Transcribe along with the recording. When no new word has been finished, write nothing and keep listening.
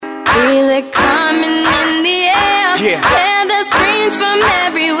feel it coming in the air. Hear the screams from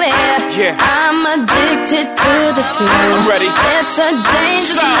everywhere. I'm addicted to the thrill. I'm ready. It's a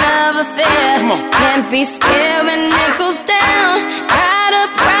dangerous love affair. Can't be scared when it goes down. Got a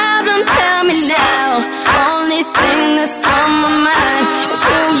problem? Tell me now. Only thing that's on my mind is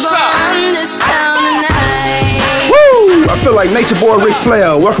who's gonna run this town tonight. Woo! I feel like Nature Boy Ric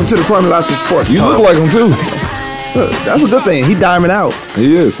Flair. Welcome to the Kwamie Lassiter Sports You Talk. look like him too. That's a good thing. He diamond out.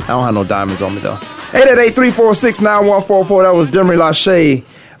 He is. I don't have no diamonds on me though. 888-346-9144. That was Demory Lawshe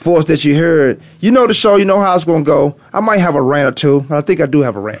voice that you heard. You know the show. You know how it's gonna go. I might have a rant or two, but I think I do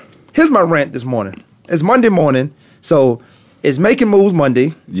have a rant. Here's my rant this morning. It's Monday morning, so it's Making Moves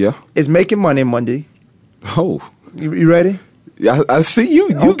Monday. Yeah. It's Making Money Monday. Oh. You ready? Yeah, I see you.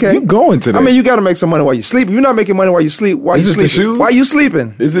 Okay. You going today. I mean, you got to make some money while you sleep. If you're not making money while you sleep, why Is you it the sleeping? shoes? Why you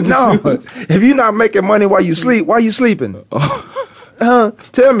sleeping? Is it the no? shoes? If you're not making money while you sleep, why you sleeping?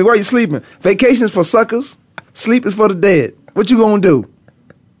 Tell me, why you sleeping? Vacations for suckers. Sleep is for the dead. What you gonna do?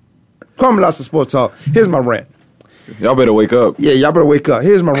 Kwamie Lassiter Sports Talk. Here's my rant. Y'all better wake up. Yeah, y'all better wake up.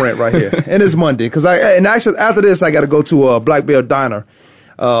 Here's my rant right here, and it's Monday because actually after this I got to go to a Black Bell Diner.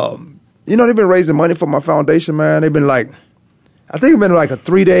 You know they've been raising money for my foundation, man. They've been like, I think it's been like a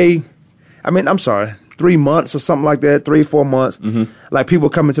 3 months or something like that, 3-4 months. Like people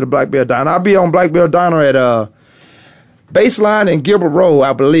coming to the Black Bell Diner. I'll be on Black Bell Diner at Baseline and Gilbert Road,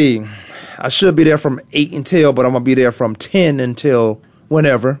 I believe. I should be there from 8 until, but I'm going to be there from 10 until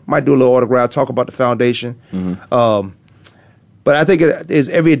whenever. Might do a little autograph, talk about the foundation. But I think it is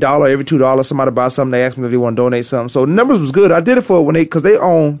every $1, every $2, somebody buys something, they ask me if they want to donate something. So the numbers was good. I did it for because they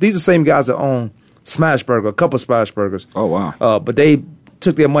own, these are the same guys that own Smashburger, a couple of Smashburgers. Oh, wow. But they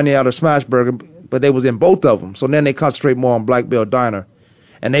took their money out of Smashburger, but they was in both of them. So then they concentrate more on Black Bell Diner.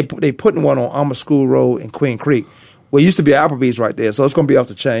 And they putting one on Alma School Road in Queen Creek. Well, it used to be Applebee's right there, so it's going to be off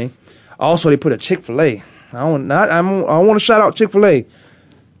the chain. Also, they put a Chick-fil-A. I don't want to shout out Chick-fil-A.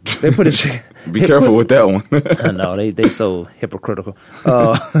 They put a Be careful with that one. I know they so hypocritical.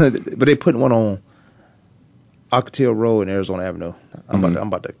 But they put one on Alcatel Road and Arizona Avenue. I'm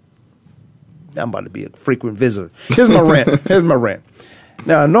about to be a frequent visitor. Here's my rant.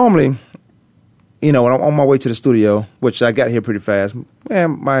 Now, normally, you know, when I'm on my way to the studio, which I got here pretty fast,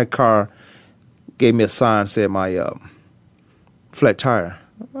 man, my car gave me a sign said my flat tire.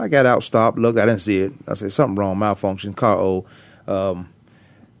 I got out, stopped, looked, I didn't see it. I said something wrong, malfunction, car old.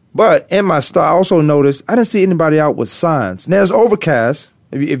 But in my stop, I also noticed I didn't see anybody out with signs. Now it's overcast.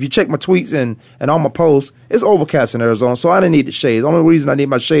 If you check my tweets and all my posts, it's overcast in Arizona, so I didn't need the shades. The only reason I need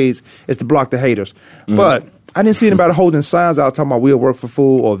my shades is to block the haters. But I didn't see anybody holding signs out talking about we'll work for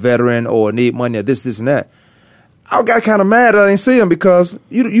food or veteran or need money or this and that. I got kind of mad that I didn't see them because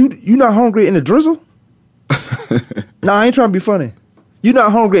you not hungry in the drizzle? No, I ain't trying to be funny. You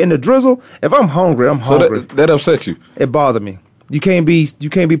not hungry in the drizzle? If I'm hungry, I'm hungry. So that upset you? It bothered me. You can't be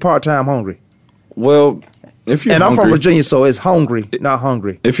part-time hungry. Well, if you're and hungry, I'm from Virginia, so it's hungry, not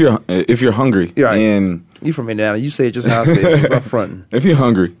hungry. If you're hungry, right. And you from Indiana, you say it just how I say it. I'm fronting. If you're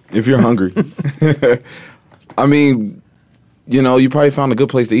hungry, I mean, you know, you probably found a good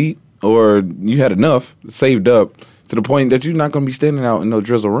place to eat, or you had enough saved up to the point that you're not going to be standing out in no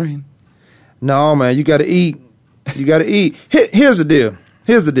drizzle rain. No, man, you got to eat. You got to eat. Here's the deal.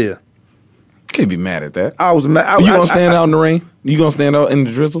 You can't be mad at that. I was mad. You gonna stand out in the rain? You gonna stand out in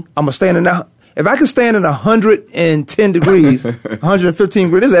the drizzle? I'm gonna stand in that. If I can stand in 110 degrees, 115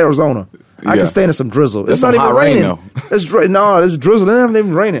 degrees, this is Arizona. I can stand in some drizzle. That's it's not even rain, raining. though. It's drizzle. It ain't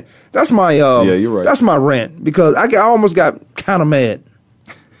even raining. That's my yeah, you're right. That's my rant because I almost got kind of mad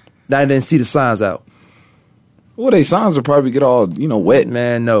that I didn't see the signs out. Well, they signs will probably get all wet.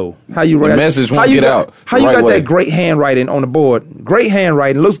 Man, no. How you the write? message won't get out. How you got that great handwriting on the board? Great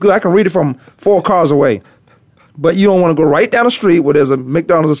handwriting, looks good. I can read it from 4 cars away. But you don't want to go right down the street where there's a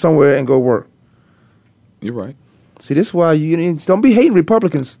McDonald's or somewhere and go work. You're right. See, this is why you don't be hating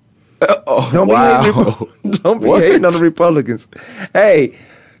Republicans. Don't be hating on the Republicans. Hey,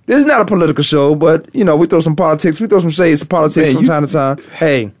 this is not a political show, but we throw some politics. We throw some shades to politics from time to time.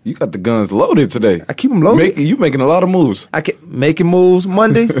 Hey, you got the guns loaded today. I keep them loaded. You making a lot of moves. I can making moves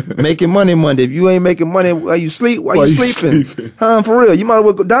Monday, making money Monday. If you ain't making money while you sleep, why you sleeping? For real, you might as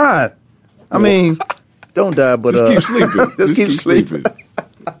well go die. I mean, don't die, but just keep sleeping. just keep sleeping.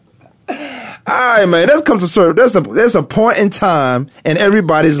 All right, man. That comes to serve. There's a point in time in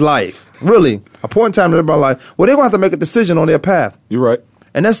everybody's life. Really, a point in time in everybody's life where they're gonna have to make a decision on their path. You're right.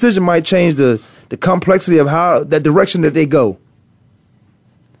 And that decision might change the complexity of how that direction that they go.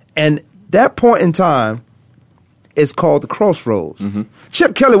 And that point in time is called the crossroads.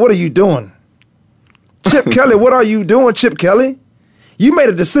 Chip Kelly, what are you doing? Chip Kelly, what are you doing, Chip Kelly? You made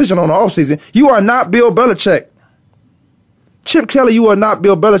a decision on the offseason. You are not Bill Belichick. Chip Kelly, you are not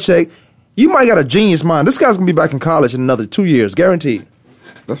Bill Belichick. You might got a genius mind. This guy's going to be back in college in another 2 years, guaranteed.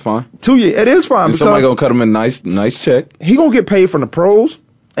 That's fine. 2 years. It is fine. And somebody going to cut him a nice check. He going to get paid from the pros,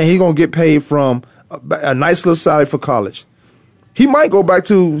 and he going to get paid from a nice little salary for college. He might go back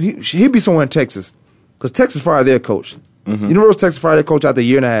to, he'll be somewhere in Texas, because Texas fired their coach. University of Texas fired their coach after a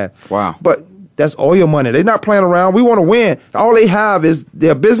year and a half. Wow. But that's all your money. They're not playing around. We want to win. All they have is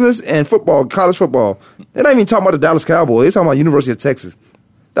their business and football, college football. They're not even talking about the Dallas Cowboys. They're talking about University of Texas.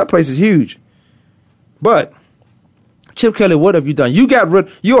 That place is huge. But Chip Kelly, what have you done? You're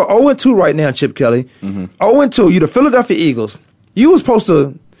 0-2 right now, Chip Kelly. 0-2. You're the Philadelphia Eagles. You were supposed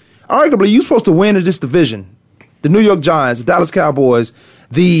to win this division. The New York Giants, the Dallas Cowboys,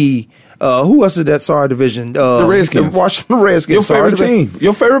 the who else is that sorry division? The Redskins. The Washington Redskins. Your favorite team.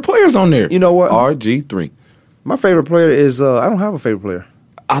 Your favorite player's on there. You know what? RG3. My favorite player is I don't have a favorite player.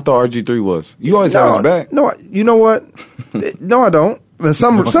 I thought RG3 was. You always have his back. No, you know what? No, I don't. In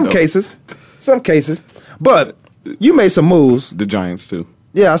some cases. Some cases. But you made some moves. The Giants, too.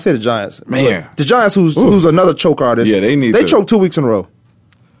 Yeah, I say the Giants. Man. The Giants, who's another choke artist. Yeah, They choked 2 weeks in a row.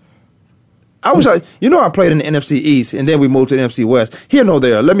 I played in the NFC East, and then we moved to the NFC West. Here, no,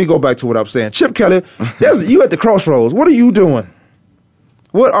 there. Let me go back to what I'm saying. Chip Kelly, you at the crossroads. What are you doing?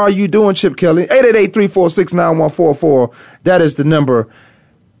 What are you doing, Chip Kelly? 888-346-9144. That is the number.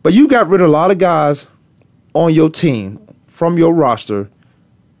 But you got rid of a lot of guys on your team from your roster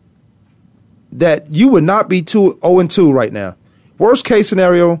that you would not be 0-2 right now. Worst case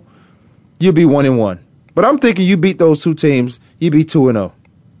scenario, you'd be 1-1. But I'm thinking you beat those two teams, you'd be 2-0.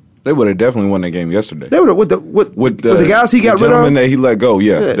 They would have definitely won that game yesterday. They would have with the guys he got rid of. The gentlemen that he let go,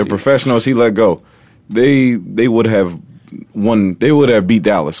 yeah. The professionals he let go. They would have won. They would have beat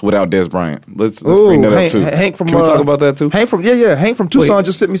Dallas without Des Bryant. Let's bring that up too. Hank from, Can we talk about that too? Hank from Tucson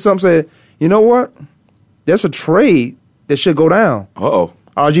just sent me something. Said, you know what? There's a trade that should go down.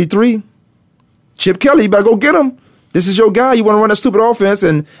 RG3, Chip Kelly, you better go get him. This is your guy. You want to run that stupid offense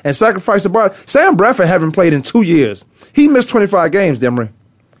and sacrifice the ball. Sam Bradford haven't played in 2 years. He missed 25 games, Demory.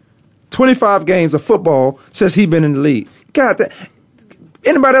 25 games of football since he's been in the league. God,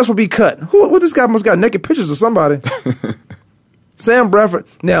 anybody else would be cut. Who this guy must got naked pictures of somebody. Sam Bradford.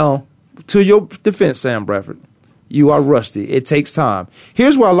 Now, to your defense, Sam Bradford, you are rusty. It takes time.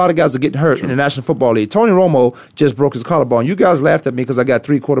 Here's why a lot of guys are getting hurt in the National Football League. Tony Romo just broke his collarbone. You guys laughed at me because I got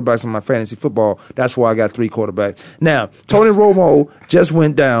 3 quarterbacks in my fantasy football. That's why I got 3 quarterbacks. Now, Tony Romo just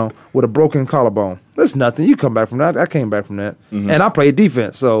went down with a broken collarbone. That's nothing. You come back from that. I came back from that. And I played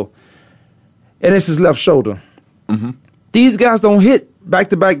defense, so... And it's his left shoulder. These guys don't hit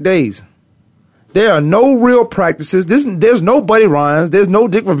back-to-back days. There are no real practices. There's no Buddy Ryans. There's no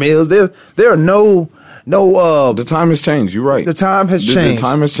Dick Vermeils. There are no. The time has changed. You're right. The time has changed. The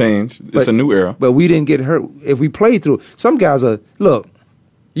time has changed. It's a new era. But we didn't get hurt. If we played through, some guys are. Look,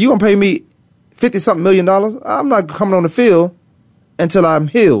 you gonna pay me $50-something million? I'm not coming on the field until I'm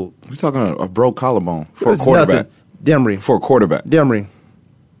healed. We're talking a broke collarbone for a quarterback. Demory. For a quarterback. Demory.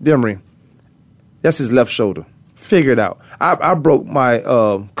 That's his left shoulder. Figure it out. I broke my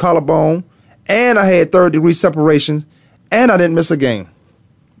collarbone, and I had 3rd-degree separations, and I didn't miss a game.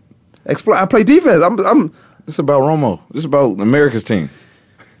 I play defense. This is about Romo. This is about America's team.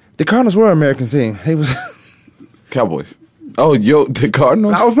 The Cardinals were an American team. They was Cowboys. Oh, the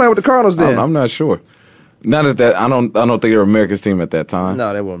Cardinals? I was playing with the Cardinals then. I'm not sure. Not at that. I don't think they were America's team at that time.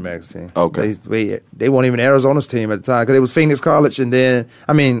 No, they weren't America's team. Okay. They weren't even Arizona's team at the time because it was Phoenix College and then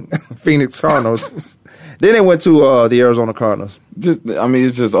Phoenix Cardinals. Then they went to the Arizona Cardinals.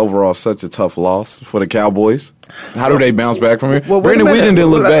 It's just overall such a tough loss for the Cowboys. How do they bounce back from here? Well, Brandon Whedon didn't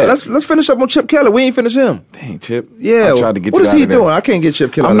look bad. Let's finish up on Chip Kelly. We ain't finished him. Dang, Chip. Yeah. I tried to get what you is out he of there. doing? I can't get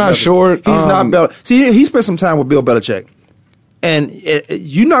Chip Kelly. I'm not sure. He's not Bell. See, he spent some time with Bill Belichick. And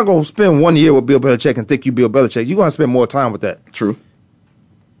you're not going to spend 1 year with Bill Belichick and think you Bill Belichick. You're going to spend more time with that. True.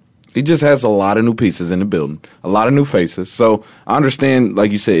 He just has a lot of new pieces in the building, a lot of new faces. So I understand,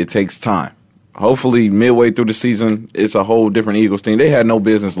 like you said, it takes time. Hopefully, midway through the season, it's a whole different Eagles team. They had no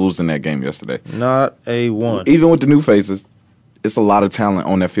business losing that game yesterday. Not a one. Even with the new faces, it's a lot of talent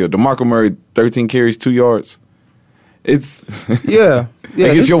on that field. DeMarco Murray, 13 carries, 2 yards. It's yeah.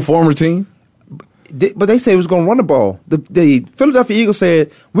 Like it's your former team. But they said it was going to run the ball. The Philadelphia Eagles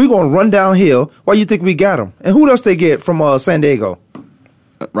said, we're going to run downhill. Why you think we got them? And who else they get from San Diego?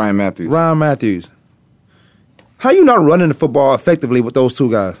 Ryan Matthews. How you not running the football effectively with those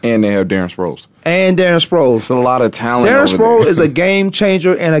 2 guys? And they have Darren Sproles. It's a lot of talent. Darren Sproles is a game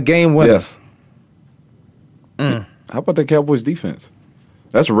changer and a game winner. Yes. How about the Cowboys defense?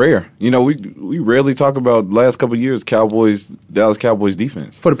 That's rare. You know, we rarely talk about last couple of years Dallas Cowboys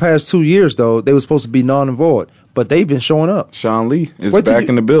defense. For the past 2 years, though, they were supposed to be non and void, but they've been showing up. Sean Lee is back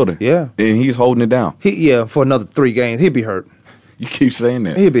in the building. Yeah. And he's holding it down. For another 3 games. He'll be hurt. You keep saying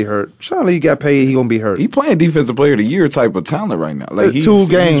that. He'll be hurt. Sean Lee got paid. He going to be hurt. He playing Defensive Player of the Year type of talent right now. Like he's 2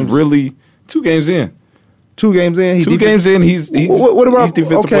 games. He's really 2 games in. 2 games in. He's what about, he's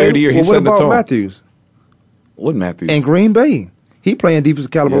Defensive Player of the Year. He's what setting the about tone. Matthews? What Matthews? In Green Bay. He playing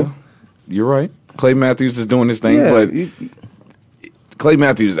defensive caliber. Yeah. You're right. Clay Matthews is doing his thing, Yeah, but Clay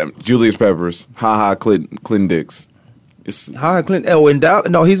Matthews, Julius Peppers, Clinton Dix. Clinton. Oh, in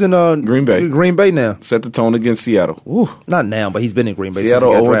Dallas? No, he's in Green Bay. Green Bay now. Set the tone against Seattle. Ooh. Not now, but he's been in Green Bay.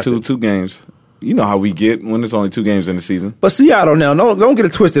 Seattle since he got 0-2, 2 games. You know how we get when there's only 2 games in the season. But Seattle now, don't get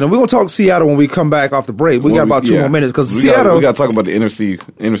it twisted. And we're going to talk Seattle when we come back off the break. We got about 2 more minutes because Seattle. We got to talk about the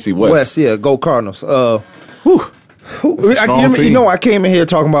NFC West. Yeah, go Cardinals. Strong team. You know, I came in here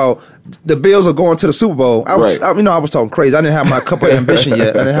talking about the Bills are going to the Super Bowl. I was talking crazy. I didn't have my cup of ambition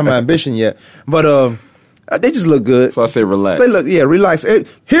yet. But they just look good. So I say relax. They look, relax.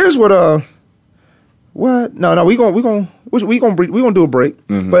 Here's what. What? No. We gonna do a break,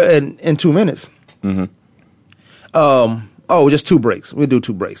 but in 2 minutes. Just 2 breaks. We'll do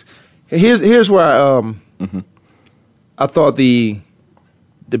 2 breaks. Here's where I thought the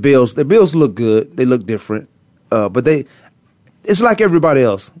Bills look good. They look different. But it's like everybody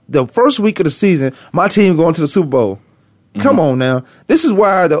else. The first week of the season, my team going to the Super Bowl. Come on now. This is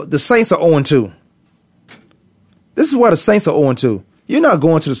why the Saints are 0-2. This is why the Saints are 0-2. You're not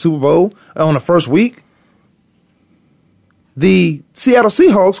going to the Super Bowl on the first week. The Seattle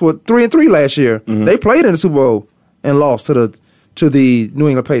Seahawks were 3-3 last year. They played in the Super Bowl and lost to the New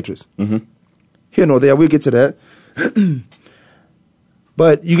England Patriots. Here nor there. We'll get to that.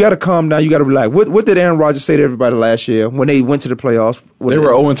 But you got to calm down. You got to relax. What did Aaron Rodgers say to everybody last year when they went to the playoffs? They were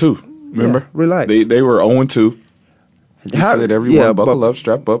 0-2. Remember? Yeah, relax. They were 0-2. He said, everyone buckle up,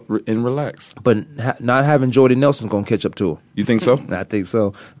 strap up, and relax. But not having Jordy Nelson's going to catch up to him. You think so? I think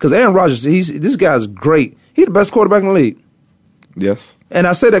so. Because Aaron Rodgers, this guy's great. He's the best quarterback in the league. Yes. And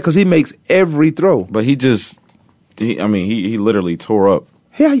I say that because he makes every throw. But he literally tore up.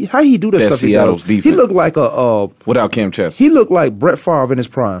 How he do that stuff? Seattle's defense. He looked like without Cam Chest. He looked like Brett Favre in his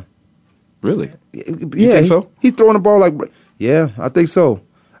prime. Really? Yeah. You think so? He's throwing the ball like. Yeah, I think so.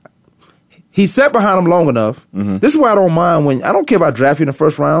 He sat behind him long enough. This is why I don't mind when I don't care if I draft you in the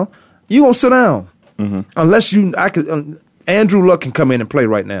first round. You gonna sit down unless Andrew Luck can come in and play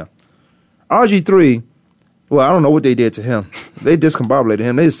right now. RG3. Well, I don't know what they did to him. They discombobulated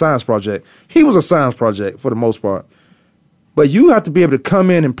him. They did a science project. He was a science project for the most part. But you have to be able to come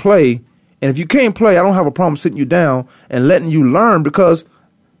in and play. And if you can't play, I don't have a problem sitting you down and letting you learn because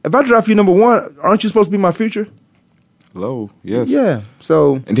if I draft you number 1, aren't you supposed to be my future? Hello, yes. Yeah,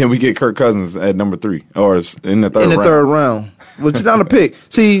 so. And then we get Kirk Cousins at number 3 or in the third round. Third round, which is not a pick.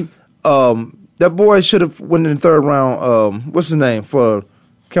 See, that boy should have went in the third round. What's his name for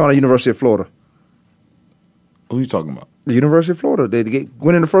Carolina University of Florida? Who are you talking about? The University of Florida. They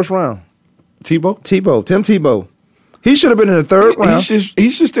went in the first round. Tim Tebow. He should have been in the third round. He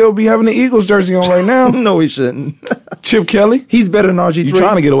should still be having the Eagles jersey on right now. No, he shouldn't. Chip Kelly? He's better than RG3. You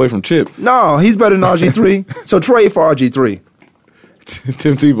trying to get away from Chip. No, he's better than RG3. So trade for RG3.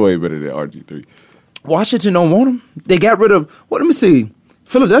 Tim Tebow ain't better than RG3. Washington don't want him. They got rid of, let me see.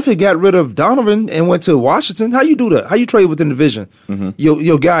 Philadelphia got rid of Donovan and went to Washington. How you do that? How you trade within the division?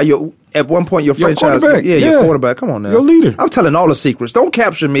 Your guy, at one point, your franchise. Quarterback. Your quarterback. Come on now. Your leader. I'm telling all the secrets. Don't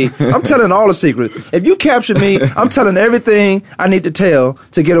capture me. I'm telling all the secrets. If you capture me, I'm telling everything I need to tell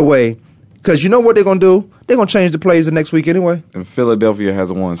to get away. Because you know what they're going to do? They're going to change the plays the next week anyway. And Philadelphia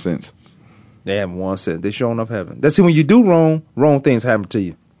hasn't won since. They haven't won since. They sure enough haven't. That's when you do wrong things happen to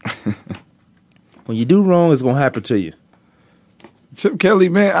you. When you do wrong, it's going to happen to you. Chip Kelly,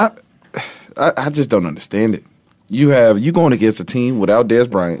 man, I just don't understand it. You going against a team without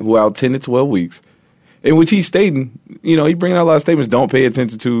Dez Bryant, who out 10 to 12 weeks, in which he's stating, he bringing out a lot of statements. Don't pay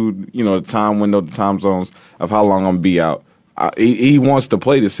attention to, the time window, the time zones of how long I'm gonna be out. He wants to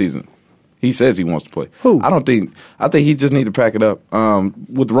play this season. He says he wants to play. Who? I think he just need to pack it up.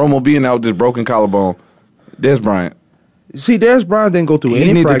 With Romo being out, just broken collarbone, Dez Bryant. See, Dez Bryant didn't go through any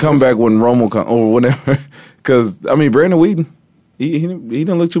He need practice. to come back when Romo come or whatever. Because Brandon Whedon. He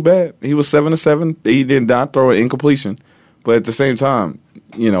didn't look too bad. He was 7-7. He did not throw an incompletion. But at the same time,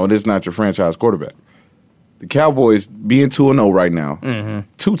 this is not your franchise quarterback. The Cowboys being 2-0 right now,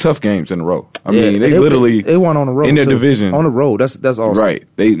 2 tough games in a row. They literally they won on the road in their too. division. On the road. That's awesome. Right.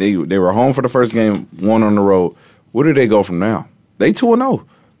 They were home for the first game, won on the road. Where do they go from now? They 2-0.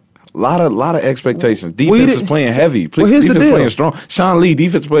 A lot of expectations. Defense is playing heavy. Here's the deal. Playing strong. Sean Lee,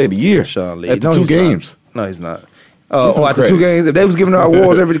 defense player of the year. Sean Lee. After 2 games. No, he's not. After 2 games, if they was giving out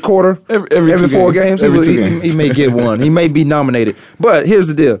awards every quarter, every 4 games, he may get one. He may be nominated. But here's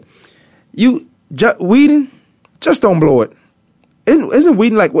the deal: Whedon, just don't blow it. Isn't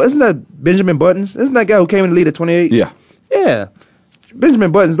Whedon isn't that Benjamin Buttons? Isn't that guy who came in the league at 28? Yeah.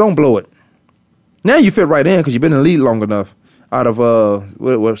 Benjamin Buttons, don't blow it. Now you fit right in because you've been in the league long enough. Out of where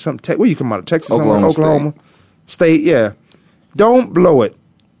you come out of Texas, Oklahoma State. Yeah, don't blow it.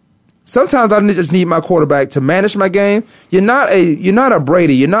 Sometimes I just need my quarterback to manage my game. You're not a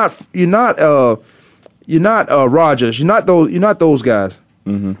Brady. You're not Rodgers. You're not those guys.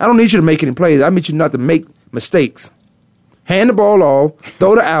 Mm-hmm. I don't need you to make any plays. I need you not to make mistakes. Hand the ball off,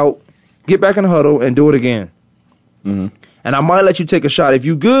 throw it out, get back in the huddle, and do it again. Mm-hmm. And I might let you take a shot if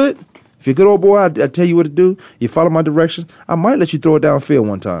you're good. If you're a good old boy, I tell you what to do. You follow my directions. I might let you throw it downfield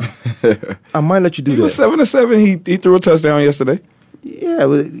one time. I might let you do that. He was 7-7. He threw a touchdown yesterday. Yeah,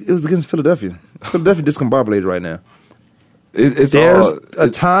 it was against Philadelphia. Philadelphia discombobulated right now. There's a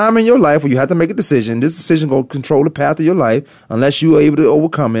time in your life where you have to make a decision. This decision will control the path of your life unless you are able to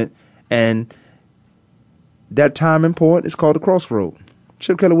overcome it. And that time and point is called the crossroad.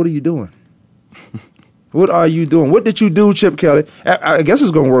 Chip Kelly, what are you doing? What are you doing? What did you do, Chip Kelly? I guess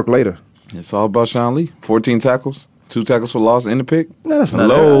it's going to work later. It's all about Sean Lee. 14 tackles, 2 tackles for loss in the pick. No, that's not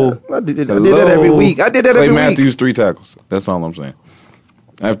that. I did that every week. Clay Matthews, 3 tackles. That's all I'm saying.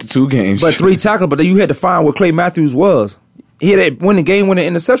 After 2 games. But 3 tackles, but then you had to find where Clay Matthews was. He had that game-winning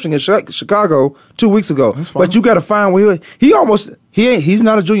interception in Chicago 2 weeks ago. But you got to find where he's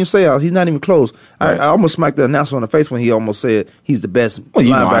not a Junior Seau. He's not even close. Right. I almost smacked the announcer on the face when he almost said he's the best linebacker. You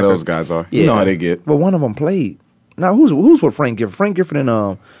know how those guys are. Yeah. You know how they get. But one of them played. Now, who's with Frank Gifford? Frank Gifford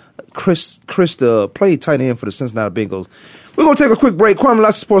and Chris played tight end for the Cincinnati Bengals. We're going to take a quick break. Kwamie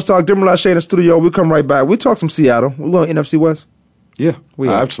Lassiter Sports Talk, Demory Lawshe in the studio. We'll come right back. We'll talk some Seattle. We're going to NFC West? Yeah,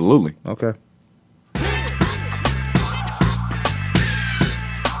 absolutely. Okay.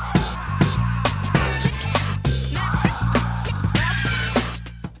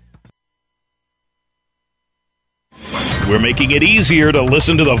 We're making it easier to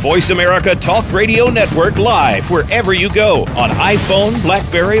listen to the Voice America Talk Radio Network live wherever you go on iPhone,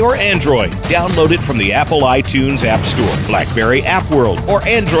 BlackBerry, or Android. Download it from the Apple iTunes App Store, BlackBerry App World, or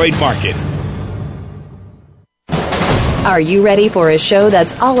Android Market. Are you ready for a show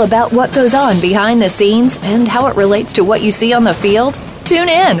that's all about what goes on behind the scenes and how it relates to what you see on the field? Tune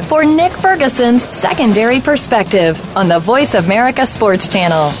in for Nick Ferguson's Secondary Perspective on the Voice America Sports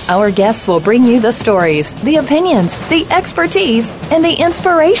Channel. Our guests will bring you the stories, the opinions, the expertise, and the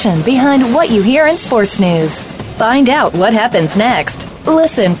inspiration behind what you hear in sports news. Find out what happens next.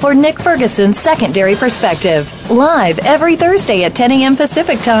 Listen for Nick Ferguson's Secondary Perspective, live every Thursday at 10 a.m.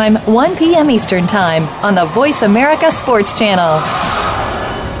 Pacific Time, 1 p.m. Eastern Time on the Voice America Sports Channel.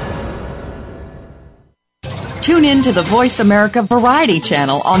 Tune in to the Voice America Variety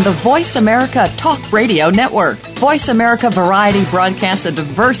channel on the Voice America Talk Radio Network. Voice America Variety broadcasts a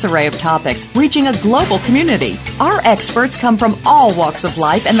diverse array of topics, reaching a global community. Our experts come from all walks of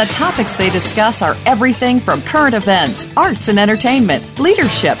life, and the topics they discuss are everything from current events, arts and entertainment,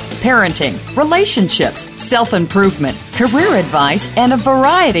 leadership, parenting, relationships, self-improvement, career advice, and a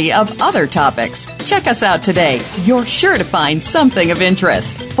variety of other topics. Check us out today. You're sure to find something of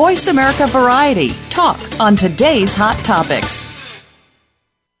interest. Voice America Variety. Talk on today's hot topics.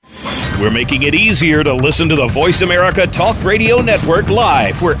 We're making it easier to listen to the Voice America Talk Radio Network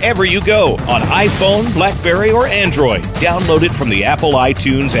live wherever you go on iPhone, BlackBerry, or Android. Download it from the Apple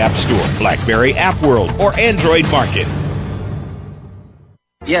iTunes App Store, BlackBerry App World, or Android Market.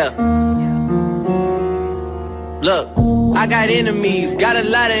 Yeah. Look, I got enemies, got a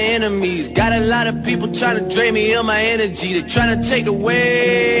lot of enemies, got a lot of people trying to drain me of my energy. They're trying to take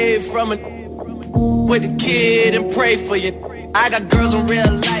away from it. With the kid and pray for you. I got girls in real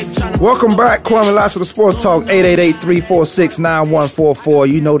life trying to... Welcome back, Kwamie Lassiter Sports Talk,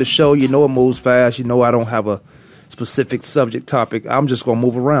 888-346-9144. You know the show, you know it moves fast, you know I don't have a specific subject topic. I'm just going to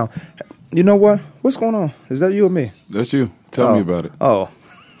move around. You know what? What's going on? Is that you or me? That's you. Tell me about it. Oh.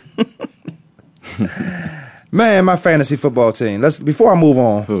 Man, my fantasy football team. Before I move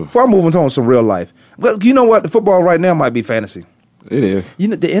on to some real life. Well, you know what? The football right now might be fantasy. It is. You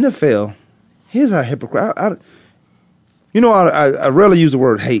know, the NFL, here's how hypocrite. I rarely use the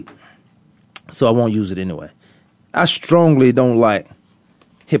word hate, so I won't use it anyway. I strongly don't like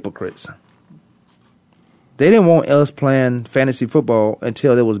hypocrites. They didn't want us playing fantasy football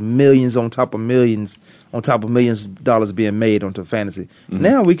until there was millions on top of millions of dollars being made onto fantasy. Mm-hmm.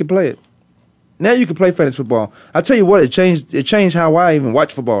 Now we can play it. Now you can play fantasy football. I tell you what, it changed how I even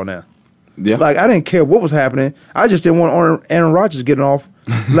watch football now. Yeah. Like, I didn't care what was happening. I just didn't want Aaron Rodgers getting off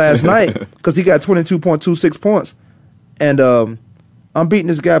last night because he got 22.26 points. And I'm beating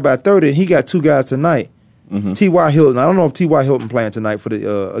this guy by 30, and he got 2 guys tonight. T.Y. Hilton. I don't know if T.Y. Hilton playing tonight for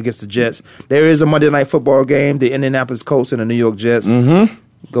the against the Jets. There is a Monday Night Football game, the Indianapolis Colts and the New York Jets.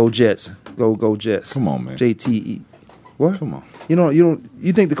 Go Jets. Go Jets. Come on, man. JTE. What? Come on.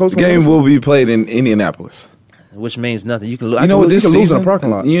 You think the Colts The game will be played in Indianapolis. Which means nothing. You can You know what, this lose season, in the parking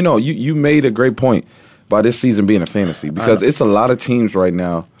lot. you know, you made a great point by this season being a fantasy because it's a lot of teams right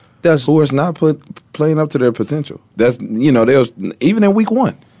now who is not playing up to their potential. That's there's even in week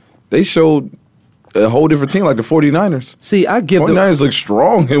 1, they showed a whole different team like the 49ers. See, I give 49ers look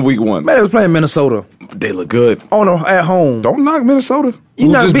strong in week 1. Man, they was playing Minnesota. They look good. At home. Don't knock Minnesota.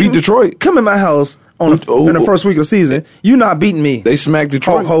 You just beat Detroit. Come in my house in the first week of the season. You not beating me. They smacked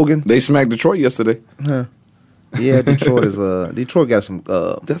Detroit. Hulk Hogan. They smacked Detroit yesterday. Huh. Yeah, Detroit got some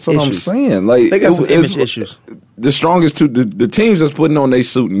That's what issues. I'm saying. Like, they got some image issues. The strongest two, the teams that's putting on their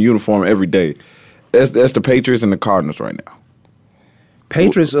suit and uniform every day, that's the Patriots and the Cardinals right now.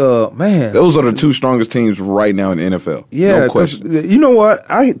 Patriots, man. Those are the 2 strongest teams right now in the NFL. Yeah, no question. You know what?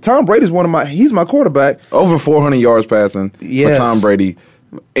 Tom Brady's he's my quarterback. Over 400 yards passing for Tom Brady.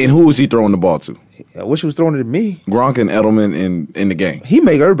 And who was he throwing the ball to? I wish he was throwing it to me. Gronk and Edelman in the game. He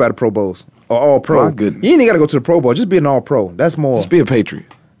make everybody Pro Bowls or All Pro. My goodness. You ain't got to go to the Pro Bowl. Just be an All Pro. That's more. Just be a Patriot.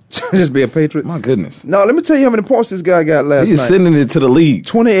 Just be a Patriot. My goodness. No, let me tell you how many points this guy got last night. He's sending it to the league.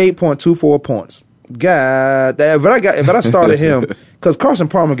 28.24 points. God, if I started him, because Carson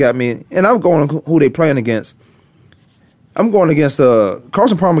Palmer got me, and I'm going who they playing against. I'm going against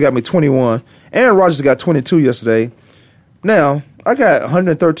Carson Palmer got me 21. Aaron Rodgers got 22 yesterday. Now I got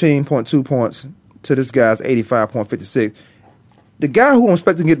 113.2 points to this guy's 85.56. The guy who I'm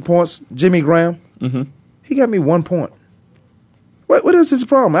expecting to get points, Jimmy Graham, he got me 1 point. What is his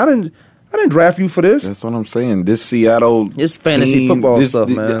problem? I didn't draft you for this. That's what I'm saying. This Seattle It's fantasy football stuff,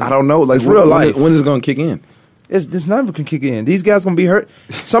 man. I don't know. Like, it's real life. When is it going to kick in? It's not even going to kick in. These guys going to be hurt.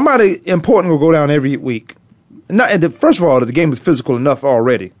 Somebody important will go down every week. First of all, the game is physical enough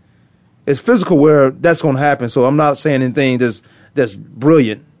already. It's physical where that's going to happen. So I'm not saying anything that's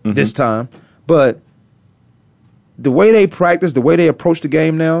brilliant this time. But the way they practice, the way they approach the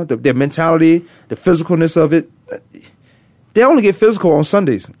game now, their mentality, the physicalness of it, they only get physical on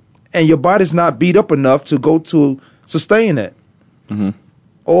Sundays. And your body's not beat up enough to go to sustain that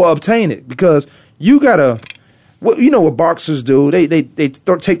or obtain it, because you gotta. You know what boxers do? They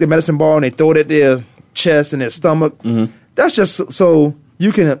take the medicine ball and they throw it at their chest and their stomach. That's just so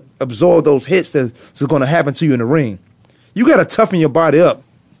you can absorb those hits that's going to happen to you in the ring. You got to toughen your body up,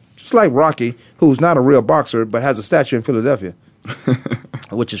 just like Rocky, who's not a real boxer but has a statue in Philadelphia,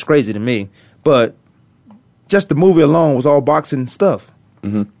 which is crazy to me. But just the movie alone was all boxing stuff.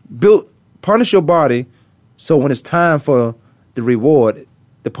 Punish your body so when it's time for the reward,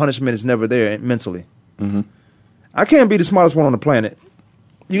 the punishment is never there mentally. I can't be the smartest one on the planet.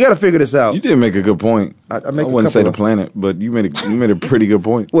 You got to figure this out. You did make a good point. I wouldn't say the planet, but you made a pretty good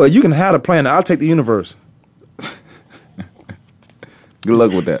point. Well, you can have the planet. I'll take the universe. Good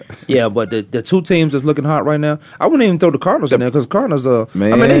luck with that. Yeah, but the 2 teams that's looking hot right now, I wouldn't even throw the Cardinals in there because Cardinals are.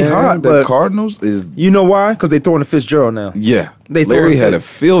 Man, I mean, they hot, the but Cardinals is. You know why? Because they throwing the Fitzgerald now. Yeah, Larry Larry had a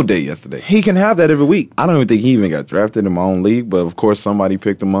field day yesterday. He can have that every week. I don't even think he even got drafted in my own league, but of course somebody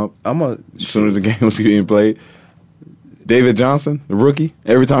picked him up as soon as the game was being played. David Johnson, the rookie,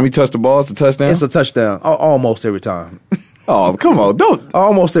 every time he touched the ball, it's a touchdown. It's a touchdown, almost every time. Oh, come on, don't.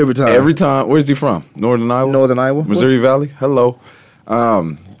 Almost every time. Every time. Where's he from? Northern Iowa. Northern Iowa, Missouri Valley. Hello.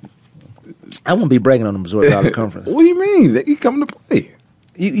 I won't be bragging on the Missouri Valley Conference. What do you mean? He coming to play.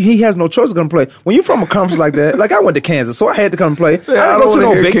 He has no choice to come play. When you're from a conference like that, like I went to Kansas, so I had to come play. Yeah, I don't want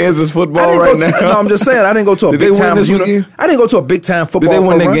to hear Kansas football right now. No, I'm just saying I didn't go to a big time. This weekend? I didn't go to a big time football. Did they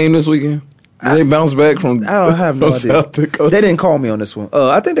win program. that game this weekend? Did they bounce back from? I don't have no idea. South Dakota? They didn't call me on this one.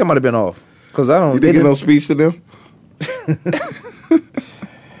 I think they might have been off because I don't. You didn't get no speech to them.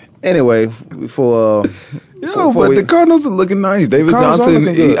 Anyway, but the Cardinals are looking nice. David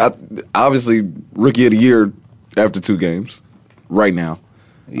Johnson, obviously rookie of the year after 2 games, right now.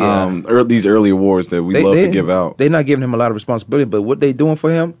 Yeah. These early awards that we love to give out. They're not giving him a lot of responsibility, but what they doing for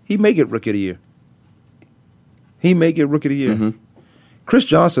him, he may get rookie of the year. Chris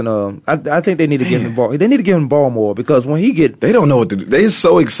Johnson, I think they need to give him the ball. They need to give him the ball more because when he get, they don't know what to do. They're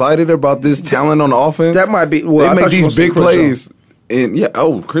so excited about this talent on the offense. That might be. They make these big plays. And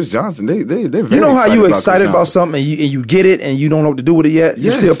Chris Johnson, they're very. You know how you excited about something and you get it and you don't know what to do with it yet.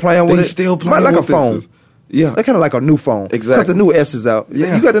 You're still playing with it. Still playing like with a phone. Yeah, they're kind of like a new phone. Exactly. Because the new S is out.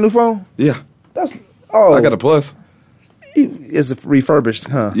 Yeah, you got the new phone. Yeah, That's oh. I got a plus. It's refurbished,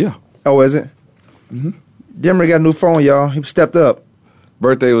 huh? Yeah. Oh, is it? Mm-hmm. Demory got a new phone, y'all. He stepped up.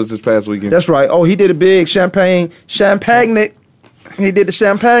 Birthday was this past weekend. That's right. Oh, he did a big champagne. He did the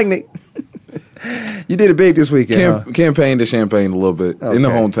champagne. You did it big this weekend. Campaigned the champagne a little bit in the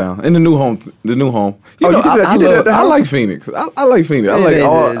hometown, in the new home. I like Phoenix. I like Phoenix. I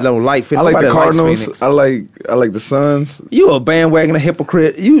like Phoenix. I like the Cardinals. I like the Suns. You a bandwagon, a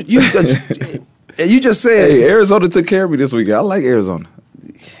hypocrite. You just said. Hey, Arizona took care of me this weekend. I like Arizona.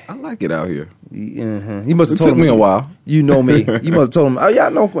 I like it out here. Mm-hmm. You must have told him. It took me a while. You know me. You must have told him. Oh yeah, I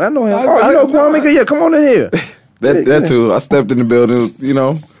know him. Oh, you know Kwamie? Yeah, come on in here. That too. I stepped in the building.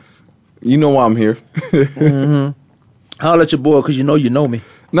 You know why I'm here. Mm-hmm. I'll at your boy because you know me.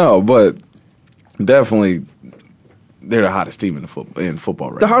 No, but definitely they're the hottest team in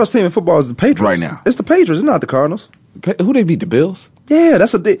football right now. The hottest team in football is the Patriots. Right now. It's the Patriots. It's not the Cardinals. Who they beat? The Bills? Yeah,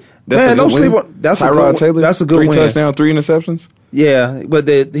 that's a good win. That's Tyrod Taylor? That's a good win. 3 touchdowns, 3 interceptions? Yeah, but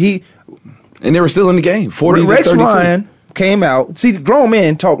and they were still in the game. 40 Rex 32. Ryan came out. See, grown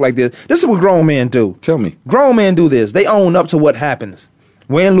men talk like this. This is what grown men do. Tell me. Grown men do this. They own up to what happens.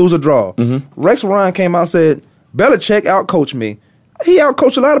 Win, lose, or draw. Mm-hmm. Rex Ryan came out and said, Belichick outcoached me. He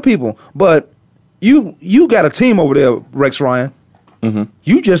outcoached a lot of people. But you got a team over there, Rex Ryan. Mm-hmm.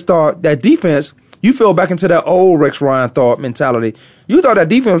 You just thought that defense, you fell back into that old Rex Ryan thought mentality. You thought that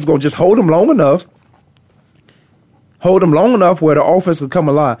defense was going to just hold them long enough where the offense could come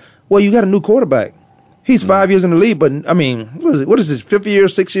alive. Well, you got a new quarterback. He's 5 years in the league, but, I mean, what is this, 5th year,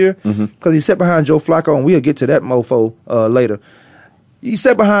 6th year? Because he sat behind Joe Flacco, and we'll get to that mofo later. He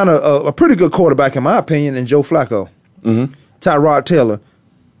sat behind a pretty good quarterback, in my opinion, in Joe Flacco, Tyrod Taylor.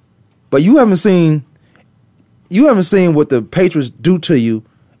 But you haven't seen what the Patriots do to you,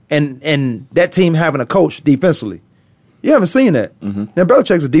 and that team having a coach defensively. You haven't seen that. Now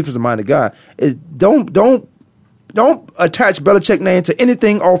Belichick's a defensive-minded guy. Don't attach Belichick's name to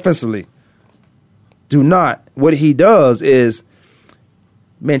anything offensively. Do not. What he does is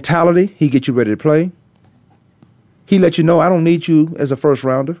mentality. He gets you ready to play. He let you know, I don't need you as a first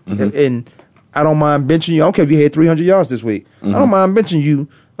rounder, and I don't mind benching you. I don't care if you had 300 yards this week. I don't mind benching you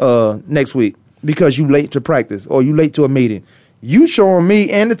next week because you late to practice or you late to a meeting. You showing me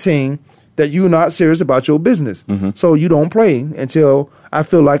and the team that you're not serious about your business. So you don't play until I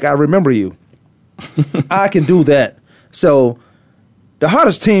feel like I remember you. I can do that. So the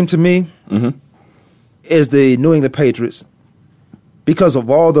hottest team to me is the New England Patriots because of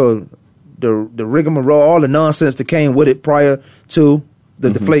all the rigmarole, all the nonsense that came with it prior to the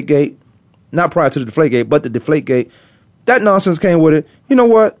Deflategate. Not prior to the Deflategate, but the Deflategate. That nonsense came with it. You know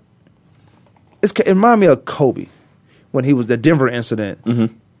what? It reminded me of Kobe when he was the Denver incident.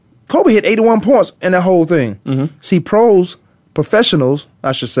 Kobe hit 81 points in that whole thing. See, professionals,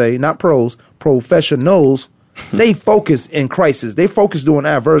 I should say, not pros, professionals, they focus in crisis. They focus during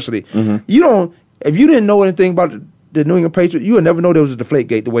adversity. If you didn't know anything about the New England Patriots, you would never know there was a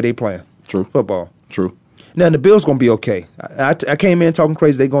Deflategate the way they playing. True. Football. True. Now, the Bills going to be okay. I came in talking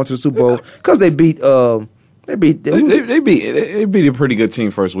crazy. They going to the Super Bowl because they beat They beat a pretty good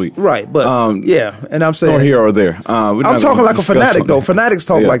team first week. Right, but yeah, and I'm saying no here or there. I'm talking like a fanatic though. Fanatics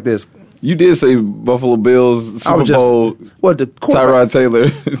talk like this. You did say Buffalo Bills, Super Bowl. What the Tyrod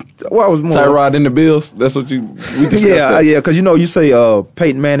Taylor? Well, I was more Tyrod in the Bills. That's what we discussed. Yeah, because you say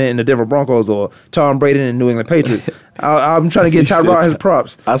Peyton Manning in the Denver Broncos or Tom Brady in the New England Patriots. I'm trying to get Tyrod his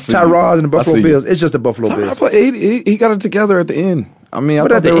props. Tyrod in the Buffalo Bills. It's just the Buffalo Bills. He got it together at the end. I mean, I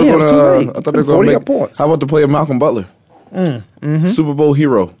thought they were going to make points. How about the play of Malcolm Butler? Super Bowl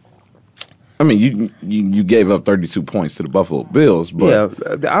hero. I mean, you gave up 32 points to the Buffalo Bills, but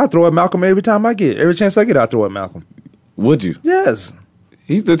yeah, I throw at Malcolm every time I get. Every chance I get, I throw at Malcolm. Would you? Yes.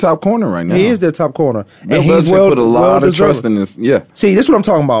 He's their top corner right now. He is their top corner. Bill Belichick put a lot of trust in this. Yeah. See, this is what I'm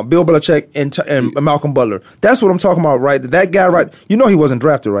talking about. Bill Belichick and Malcolm Butler. That's what I'm talking about, right? That guy, right? You know he wasn't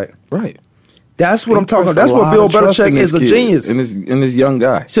drafted, right? Right. That's what I'm talking about. That's what Bill Belichick is, a genius. In this young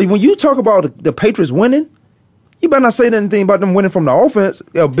guy. So when you talk about the Patriots winning, you better not say anything about them winning from the offense.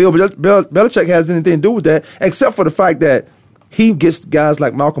 Bill Belichick has anything to do with that, except for the fact that he gets guys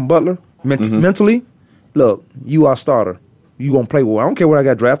like Malcolm Butler mentally. Look, you are a starter. You gonna play well. I don't care what I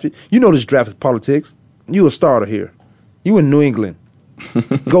got drafted. You know this draft is politics. You a starter here. You in New England.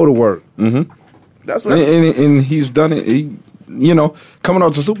 Go to work. That's what. And he's done it. Coming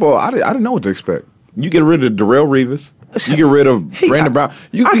out to Super Bowl, I didn't know what to expect. You get rid of Darrelle Revis. You get rid of Brandon Brown.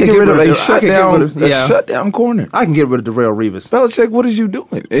 You can get rid of a shutdown corner. I can get rid of Darrelle Revis. Belichick, what is you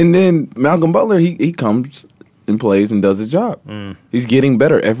doing? And then Malcolm Butler, he comes and plays and does his job. He's getting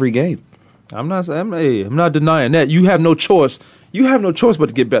better every game. I'm not denying that. You have no choice. You have no choice but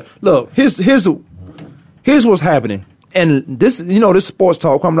to get better. Look, here's what's happening. And this, this sports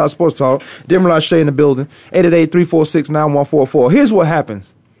talk, Kwamie Lassiter Sports Talk, Demory Lawshe in the building, 888-346-9144. Here's what happens.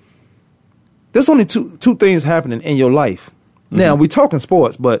 There's only two things happening in your life. Mm-hmm. Now, we're talking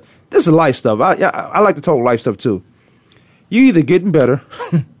sports, but this is life stuff. I like to talk life stuff, too. You either getting better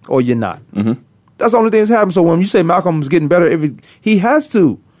or you're not. Mm-hmm. That's the only thing that's happening. So when you say Malcolm's getting better, he has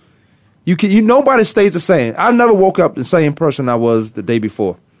to. Nobody stays the same. I never woke up the same person I was the day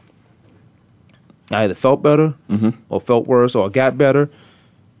before. I either felt better or felt worse or got better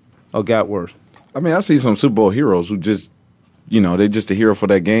or got worse. I mean, I see some Super Bowl heroes who just, they're just a hero for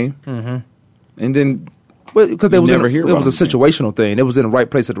that game. Mm-hmm. And then because it was a situational thing. It was in the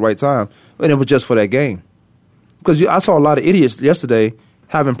right place at the right time. And it was just for that game. Because I saw a lot of idiots yesterday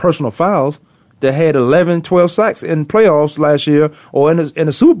having personal fouls that had 11, 12 sacks in playoffs last year or in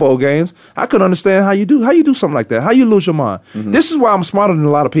the Super Bowl games. I couldn't understand how you do something like that. How you lose your mind. Mm-hmm. This is why I'm smarter than a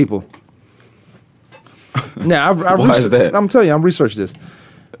lot of people. Now, why is that? I'm telling you, I'm researching this.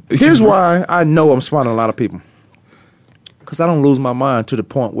 Here's why I know I'm smarter than a lot of people. Because I don't lose my mind to the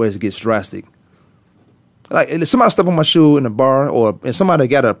point where it gets drastic. Like, if somebody step on my shoe in the bar or if somebody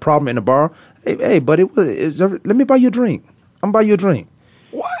got a problem in the bar, hey buddy, let me buy you a drink. I'm buy you a drink.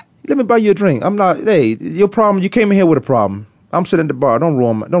 What? Let me buy you a drink. I'm not, hey, your problem, you came in here with a problem. I'm sitting at the bar. Don't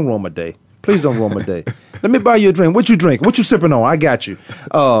ruin my day. Please don't ruin my day. Let me buy you a drink. What you drink? What you sipping on? I got you.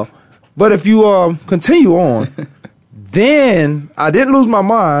 But if you continue on, then I didn't lose my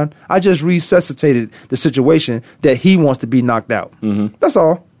mind. I just resuscitated the situation that he wants to be knocked out. Mm-hmm. That's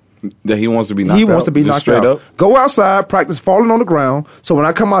all. That he wants to be knocked out? He wants to be knocked out. Up? Go outside, practice falling on the ground, so when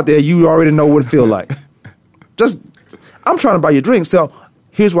I come out there, you already know what it feel like. I'm trying to buy you a drink. So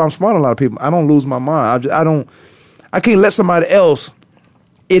here's why I'm smart than a lot of people. I don't lose my mind. I can't let somebody else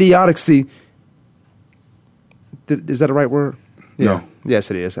idiocy. Is that the right word? Yeah. No.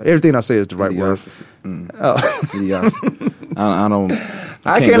 Yes, it is. Everything I say is the right word.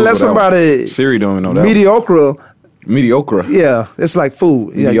 I can't let somebody Siri don't even know that. Mediocre. Yeah, it's like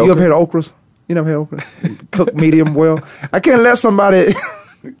food. Yeah, you ever had okras? You never had okra? Cooked medium well. I can't let somebody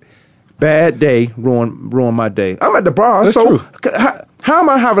bad day ruin my day. I'm at the bar. That's true. How am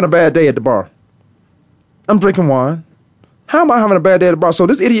I having a bad day at the bar? I'm drinking wine. How am I having a bad day at the bar? So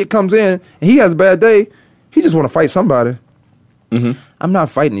this idiot comes in and he has a bad day. He just want to fight somebody. Mm-hmm. I'm not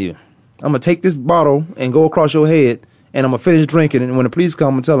fighting you. I'm going to take this bottle and go across your head, and I'm going to finish drinking, and when the police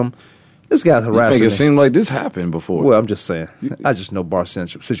come and tell them, this guy's harassing me. It seemed like this happened before. Well, I'm just saying. I just know bar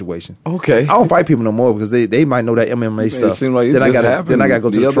situation. Okay. I don't fight people no more because they might know that MMA stuff. It seemed like it just happened then I got to go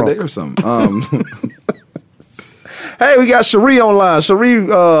to the other trunk. day or something. Hey, we got Sharee online. Sharee,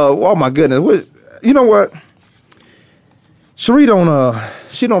 oh my goodness. You know what? Sharee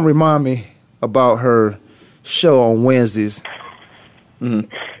she don't remind me about her show on Wednesdays.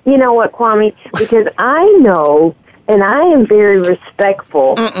 Mm-hmm. You know what, Kwame? Because I know, and I am very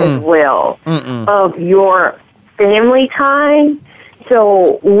respectful as well of your family time.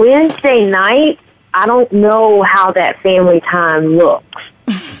 So Wednesday night, I don't know how that family time looks.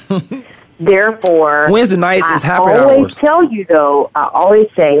 Therefore, Wednesday nights is happy hours. I always tell you, though, I always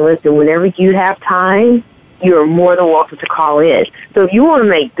say, listen, whenever you have time, you are more than welcome to call in. So if you want to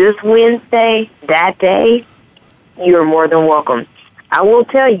make this Wednesday that day, you are more than welcome. I will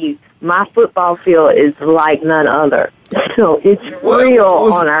tell you, my football field is like none other. So it's real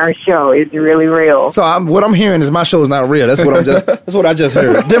on our show. It's really real. So what I'm hearing is my show is not real. That's what I just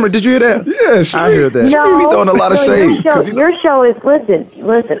heard. Demory, did you hear that? Yeah, I heard that. No, we throwing a lot of shade. Your show is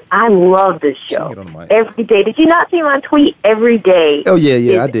listen. I love this show every day. Did you not see my tweet? Every day. Oh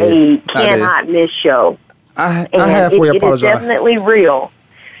yeah, I did. A cannot miss show. I halfway apologize. It is definitely real.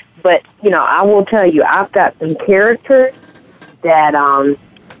 But I will tell you, I've got some characters that I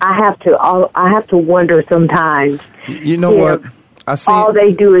have to wonder sometimes. You know what? All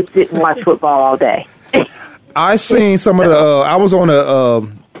they do is sit and watch football all day. I seen some of the. I was on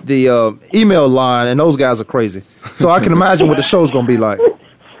the email line, and those guys are crazy. So I can imagine what the show's gonna be like.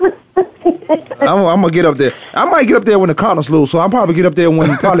 I'm gonna get up there. I might get up there when the Cardinals lose. So I'll probably get up there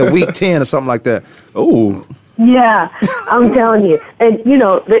when probably week 10 or something like that. Oh. Yeah, I'm telling you. And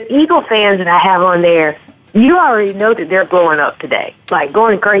the Eagle fans that I have on there. You already know that they're blowing up today, like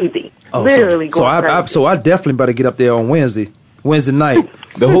going crazy, literally going crazy. So I definitely better get up there on Wednesday night.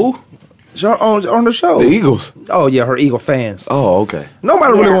 The who? On the show. The Eagles. Oh yeah, her Eagle fans. Oh okay.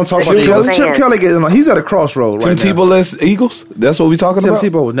 Nobody really want to talk about the Eagles. Chip Kelly, he's at a crossroad right now. Tim Tebow-less Eagles. That's what we talking about.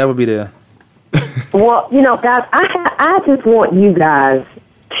 Tim Tebow would never be there. Well, guys, I just want you guys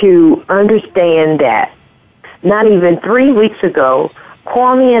to understand that not even 3 weeks ago,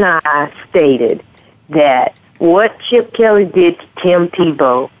 Kwamie and I stated that what Chip Kelly did to Tim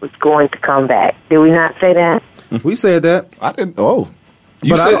Tebow was going to come back. Did we not say that? We said that. I didn't. Oh,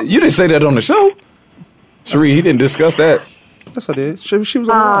 you didn't say that on the show, Sharee. He didn't discuss that. Yes, I did. She was on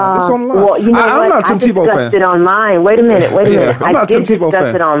the line. It's on the line. Well, you know I'm not a Tim Tebow fan. I discussed it online. Wait a minute. I'm not a Tim Tebow fan.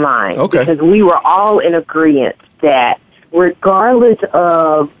 I discussed it online. Okay. Because we were all in agreement that regardless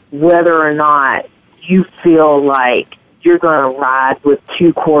of whether or not you feel like you're going to ride with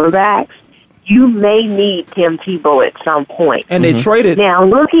two quarterbacks, you may need Tim Tebow at some point. And they traded. Now,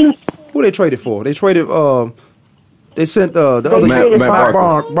 looking... Who they traded for? They traded... they sent the other Matt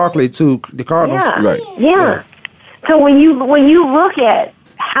Barkley to the Cardinals. Yeah. Right. Yeah. So when you look at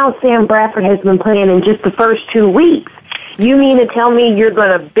how Sam Bradford has been playing in just the first 2 weeks, you mean to tell me you're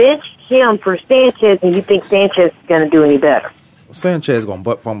going to bench him for Sanchez and you think Sanchez is going to do any better? Sanchez is going to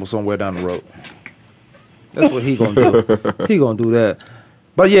butt fumble somewhere down the road. That's what he going to do. He going to do that.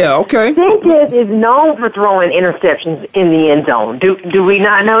 But yeah, okay. Sanchez is known for throwing interceptions in the end zone. Do we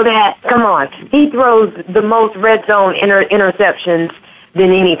not know that? Come on. He throws the most red zone interceptions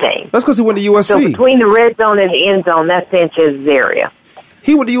than anything. That's because he went to USC. So between the red zone and the end zone, that's Sanchez's area.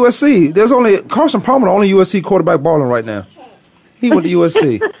 He went to USC. There's only Carson Palmer, the only USC quarterback balling right now. He went to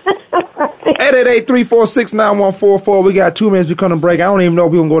USC. 888-346-9144. We got 2 minutes becoming break. I don't even know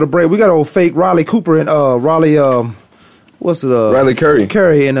if we're going to go to break. We got old fake Riley Cooper and Riley, Riley Curry.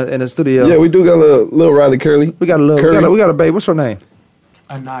 Curry in the studio. Yeah, we do got a little Riley Curry. We got a little. We got a babe. What's her name?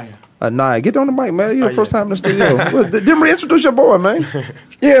 Anaya. Get on the mic, man. You're the first time in the studio. Demory, introduce your boy, man.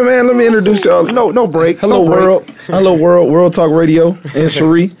 Yeah, man. Let me introduce y'all. No break. Hello, world. Hello, world. World Talk Radio and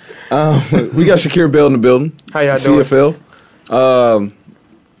Sharee. We got Shakir Bell in the building. How y'all doing? CFL.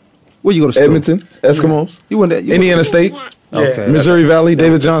 Where you go to school? Edmonton. Eskimos. You went there? Indiana State. Okay. Missouri Valley.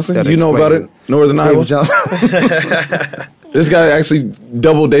 David Johnson. You know about it. Northern Iowa. Johnson. This guy actually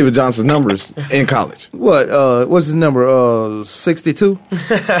doubled David Johnson's numbers in college. What? What's his number? 62?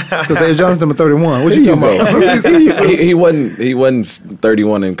 Because David Johnson's number 31. What you talking about? he wasn't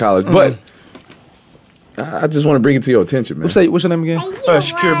 31 in college, but I just want to bring it to your attention, man. What's your name again?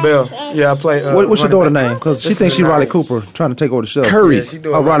 Shakir Bell. Yeah, I play. What's your daughter's name? Because she thinks she's Riley Cooper trying to take over the show. Curry. Yeah, she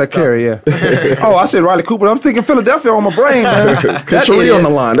doing Riley Curry, yeah. Oh, I said Riley Cooper. I'm thinking Philadelphia on my brain, man. Because Sharee on the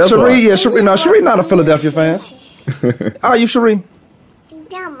line. That's Sharee, why. yeah. Sharee, no, Sharee not a Philadelphia fan. Are you, Sharee?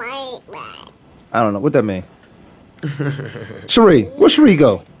 I don't know. What that mean? Sharee. Where Sharee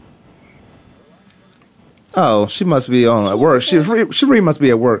go? Oh, she must be on at work. Sharee must be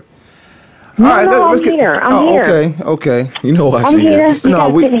at work. No, I'm here. I'm here. Okay. You know why I'm she's here. here. You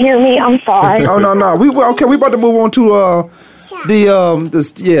guys didn't hear me. I'm sorry. Oh no. We about to move on to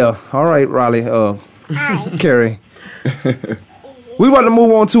All right, Riley. Carrie. We about to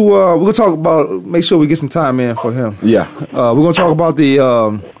move on to. We're gonna talk about. Make sure we get some time in for him. Yeah. We're gonna talk about the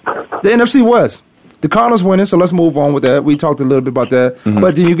NFC West. The Cardinals winning, so let's move on with that. We talked a little bit about that,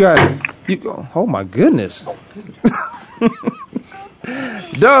 but then you got. Oh my goodness.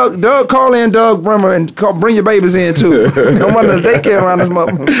 Doug, call in Doug Bremer and bring your babies in too. Don't want to daycare around this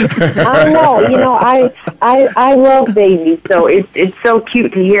mother. I know. You know, I love babies, so it's so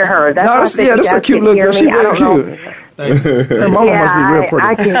cute to hear her. That's that's a cute little girl. She's very cute. Her mama must be real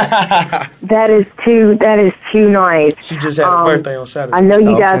pretty. That is too nice. She just had a birthday on Saturday. I know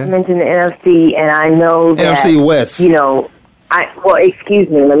you guys mentioned the NFC, and I know that NFC West. You know, excuse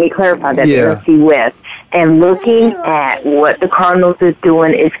me. Let me clarify that. Yeah. NFC West. And looking at what the Cardinals is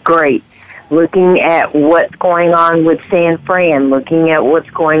doing is great. Looking at what's going on with San Fran, looking at what's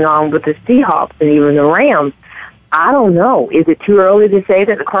going on with the Seahawks and even the Rams, I don't know. Is it too early to say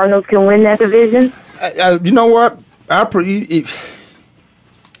that the Cardinals can win that division? You know what? Everybody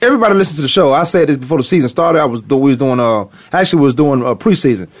listens to the show. I said this before the season started. We was doing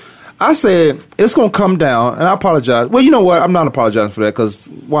preseason. I said it's going to come down, and I apologize. Well, you know what? I'm not apologizing for that because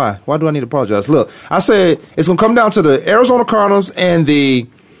why? Why do I need to apologize? Look, I said it's going to come down to the Arizona Cardinals and the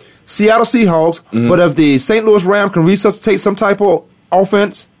Seattle Seahawks, but if the St. Louis Rams can resuscitate some type of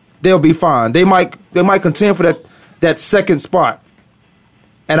offense, they'll be fine. They might contend for that second spot.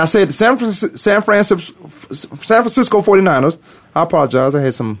 And I said the San Francisco 49ers, I apologize, I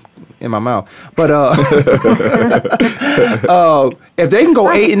had some in my mouth. But if they can go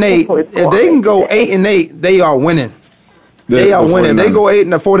 8-8, they are winning. They are winning. They go 8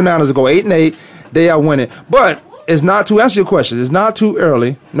 and the 49ers go 8-8, they are winning. But it's not to answer your question. It's not too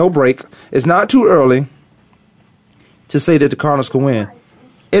early. No break. It's not too early to say that the Cardinals can win.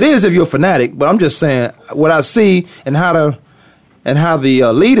 It is if you're a fanatic, but I'm just saying what I see and how the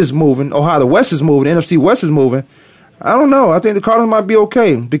lead is moving, or how the West is moving, the NFC West is moving. I don't know. I think the Cardinals might be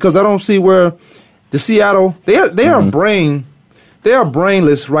okay because I don't see where the Seattle they are bringing They are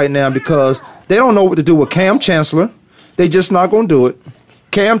brainless right now because they don't know what to do with Cam Chancellor. They just not going to do it.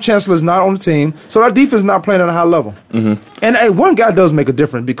 Cam Chancellor is not on the team, so our defense is not playing at a high level. Mm-hmm. And hey, one guy does make a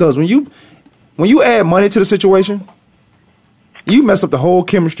difference because when you add money to the situation, you mess up the whole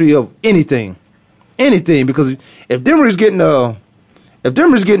chemistry of anything. Because if Demory's getting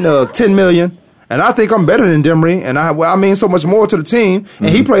 $10 million, and I think I'm better than Demory, and I mean so much more to the team, and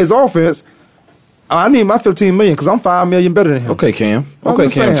he plays offense, I need my $15 million because I'm $5 million better than him. Okay, Cam.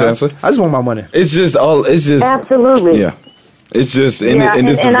 Chancellor. I just want my money. It's just absolutely. Yeah. It's just in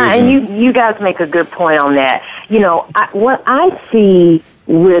this division. And you guys make a good point on that. What I see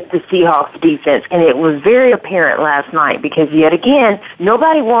with the Seahawks defense, and it was very apparent last night because yet again,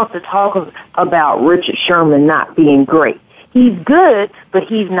 nobody wants to talk about Richard Sherman not being great. He's good, but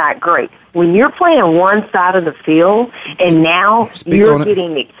he's not great. When you're playing one side of the field and now you're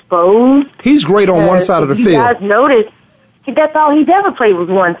getting exposed. He's great on one side of the field. You guys notice that's all he's ever played was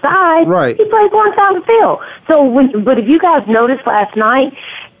one side. Right. He plays one side of the field. But if you guys noticed last night,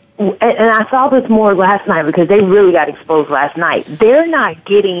 and I saw this more last night because they really got exposed last night, they're not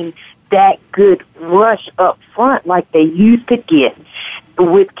getting that good rush up front like they used to get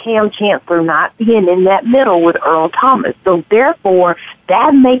with Cam Chancellor not being in that middle with Earl Thomas. So therefore,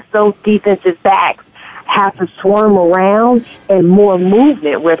 that makes those defensive backs have to swarm around and more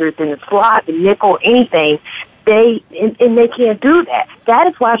movement, whether it's in the slot, the nickel, anything. They can't do that. That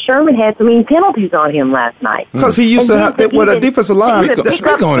is why Sherman had so many penalties on him last night. Because he used to have with a defensive line.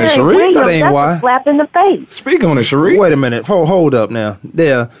 Speak on it, Sharee. That ain't why. Slap in the face. Speak on it, Sharee. Wait a minute. Hold up now.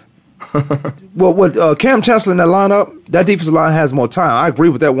 There. Well, with Cam Chancellor in that lineup, that defensive line has more time. I agree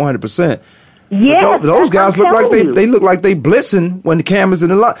with that 100%. Yeah, those guys look like they look like they blitzing when the Cam is in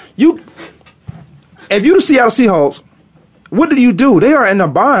the line. If you the Seattle Seahawks, what do you do? They are in a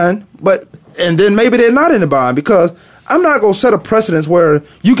bind, and then maybe they're not in a bind because I'm not going to set a precedence where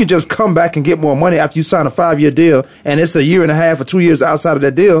you can just come back and get more money after you sign a 5-year deal and it's a year and a half or 2 years outside of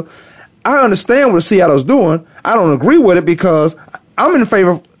that deal. I understand what Seattle's doing. I don't agree with it because I'm in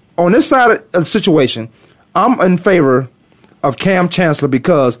favor on this side of the situation. I'm in favor of Cam Chancellor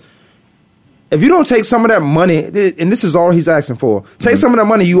because if you don't take some of that money, and this is all he's asking for, take some of that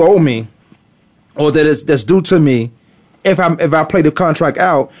money you owe me or that's due to me if I play the contract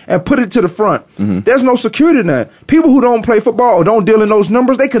out and put it to the front. There's no security in that. People who don't play football or don't deal in those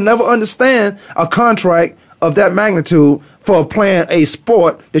numbers, they can never understand a contract of that magnitude for playing a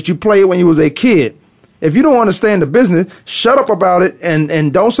sport that you played when you was a kid. If you don't understand the business, shut up about it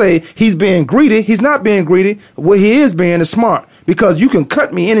and don't say he's being greedy. He's not being greedy. What he is being is smart because you can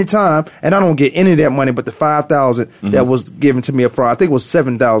cut me anytime and I don't get any of that money but the $5,000 that was given to me up front. I think it was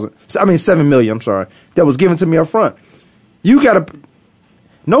 $7 million, I'm sorry, that was given to me up front. You got to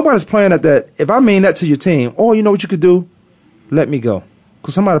 – nobody's playing at that. If I mean that to your team, you know what you could do? Let me go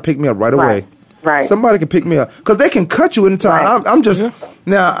because somebody pick me up right away. Right. Somebody can pick me up because they can cut you anytime. Right.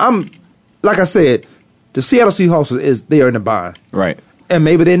 I'm like I said, the Seattle Seahawks they are in a bind. Right. And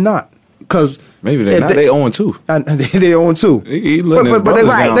maybe they're not. Because maybe they're not. They 0-2. They 0-2. But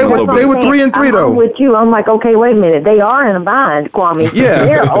they were 3-3 though. I'm with you. I'm like, okay, wait a minute. They are in a bind, Kwamie. Yeah.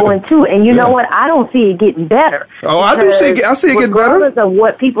 They're 0-2, and you know what? I don't see it getting better. I do see it. I see it getting better. Regardless of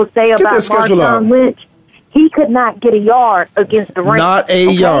what people say about Marshawn Lynch, he could not get a yard against the Rams. Not a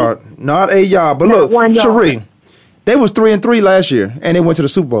yard. But look, Sharee, they was 3-3 last year, and they went to the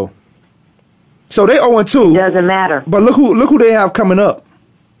Super Bowl. So they 0-2. Doesn't matter. But look who they have coming up.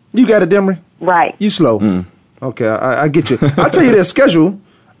 You got it, Demory? Right. You slow. Okay, I get you. I'll tell you their schedule.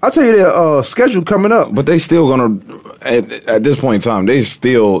 Schedule coming up. But they still gonna at this point in time, they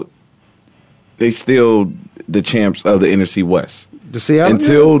still the champs of the NFC West. The Seattle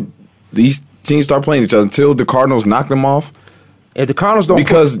until these teams start playing each other, until the Cardinals knock them off. If the Cardinals don't,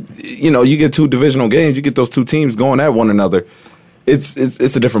 because you get two divisional games, you get those two teams going at one another. It's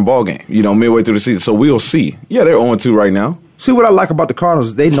a different ball game, midway through the season. So we'll see. Yeah, they're 0-2 right now. See, what I like about the Cardinals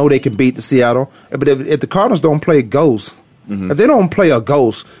is they know they can beat the Seattle. But if the Cardinals don't play ghost, if they don't play a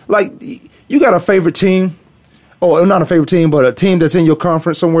ghost, like you got a favorite team, or not a favorite team, but a team that's in your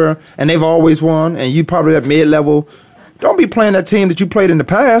conference somewhere, and they've always won, and you probably at mid-level, don't be playing that team that you played in the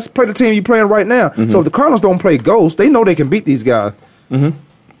past. Play the team you're playing right now. So if the Cardinals don't play ghost, they know they can beat these guys.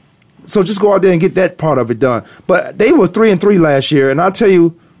 So just go out there and get that part of it done. But they were 3-3 last year, and I'll tell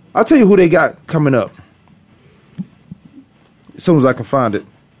you who they got coming up. As soon as I can find it.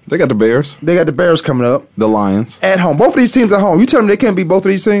 They got the Bears. They got the Bears coming up. The Lions. At home. Both of these teams at home. You tell me they can't beat both of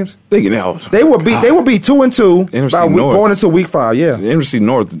these teams? They can help. They will be 2-2 going into week 5, yeah. The NFC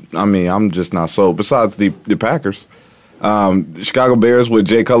North, I'm just not sold. Besides the Packers. Chicago Bears with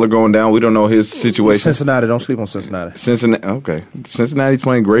Jay Cutler going down. We don't know his situation. Cincinnati, don't sleep on Cincinnati. Okay. Cincinnati's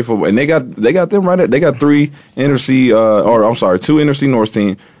playing great football, and they got them right there. They got two NFC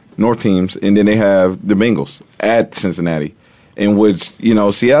North teams, and then they have the Bengals at Cincinnati, in which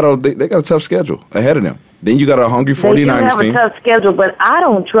Seattle they got a tough schedule ahead of them. Then you got a hungry 49ers team. They have a tough schedule, but I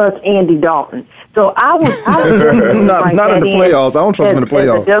don't trust Andy Dalton. So I was not in the playoffs. I don't trust him in the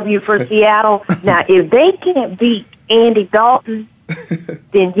playoffs. A W for Seattle. Now, if they can't beat Andy Dalton,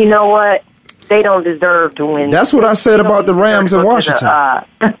 then you know what? They don't deserve to win. That's what I said about the Rams in Washington.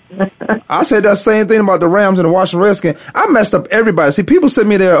 I said that same thing about the Rams and the Washington Redskins. I messed up everybody. See, people send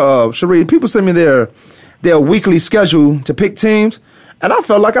me their Sharee. People send me their weekly schedule to pick teams. And I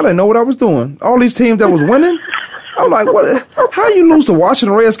felt like I didn't know what I was doing. All these teams that was winning, I'm like, what? How you lose to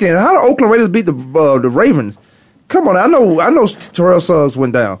Washington Redskins? How the Oakland Raiders beat the Ravens? Come on, I know Terrell Suggs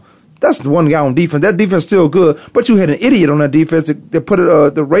went down. That's the one guy on defense. That defense is still good, but you had an idiot on that defense that put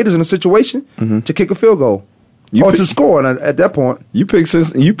the Raiders in a situation to kick a field goal. To score at that point. You picked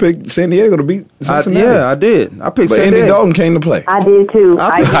San Diego to beat Cincinnati. I did. I picked San Diego. Andy Dalton came to play. I did too.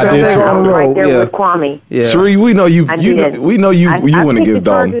 I picked San Diego on the road. Right there with Kwamie. Yeah. Sharee, we know you. We know you went against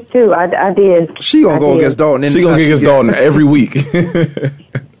Dalton. I picked the Chargers too. I did. She gonna go against Dalton. She gonna get against Dalton every week.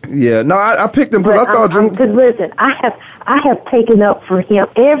 Yeah. No, I picked him because I thought Drew. Because listen, I have taken up for him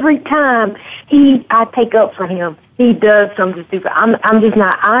every time I take up for him. He does something stupid. I'm just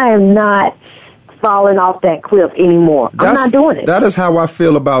not. I am not falling off that cliff anymore. I'm not doing it. That is how I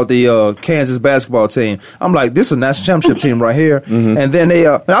feel about the Kansas basketball team. I'm like, this is a national championship team right here. Mm-hmm. And then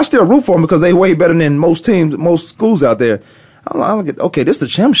and I still root for them because they way better than most teams, most schools out there. I'm like, okay, this is the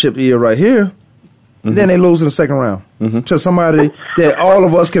championship year right here. Mm-hmm. Then they lose in the second round to somebody that all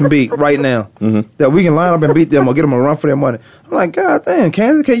of us can beat right now. Mm-hmm. That we can line up and beat them or get them a run for their money. I'm like, God damn,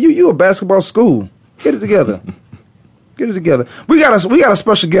 Kansas, you a basketball school. Get it together. Get it together. We got a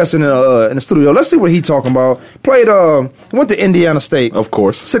special guest in the studio. Let's see what he talking about. Went to Indiana State. Of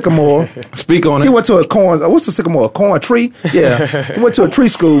course. Sycamore. Speak on it. He went to a corn. What's the Sycamore? A corn tree? Yeah. He went to a tree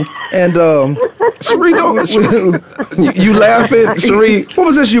school. And Sharee, you laughing, Sharee? What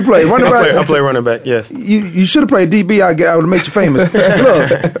position you play? Running back. I play running back. Yes. You should have played DB. I would have made you famous.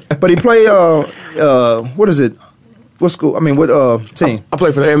 Look, but he played. What is it? What school? I mean, what team? I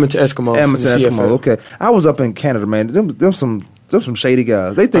play for the Edmonton Eskimos. Edmonton Eskimos. Okay, I was up in Canada, man. Them some shady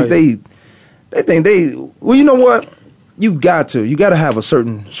guys. They think they. Well, you know what? You got to have a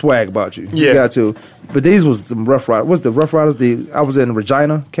certain swag about you. Yeah. You got to. But these was some Rough Riders. What's the Rough Riders? I was in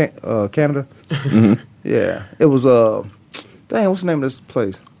Regina, Canada. Mm-hmm. Yeah, it was dang, what's the name of this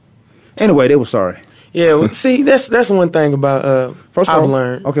place? Anyway, they were sorry. Yeah, well, see, that's one thing about I've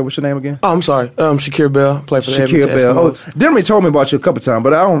learned. Okay, what's your name again? Oh, I'm sorry. Shakir Bell. Play for the Edmonton Eskimos. Demory told me about you a couple times,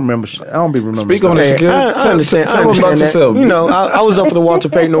 but I don't remember. I don't be remembering. Speak on it, Shakir. I understand. Tell us about yourself. You know, I was up for the Walter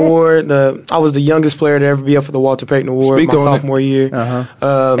Payton Award. I was the youngest player to ever be up for the Walter Payton Award my sophomore year.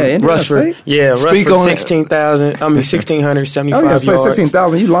 Rushed for 1,675 yards.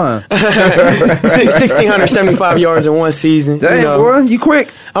 16,000, you lying. 1,675 yards in one season. Damn, boy, you quick.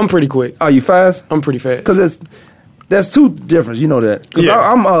 I'm pretty quick. Are you fast? I'm pretty fast. Because there's two differences. You know that. Yeah.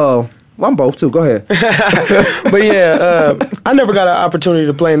 I'm both too. Go ahead. But yeah, I never got an opportunity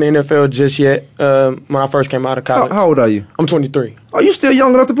to play in the NFL just yet. When I first came out of college. How old are you? I'm 23. Oh, you still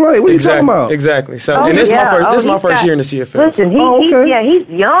young enough to play? What are you talking about? Exactly. So, this is my first year in the CFL. Listen, he's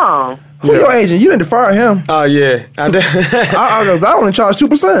young. Who your agent? You didn't fire him. Oh, yeah. I only charge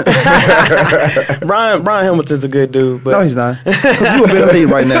 2%. Brian Hamilton's a good dude. But no, he's not. Because you would have been a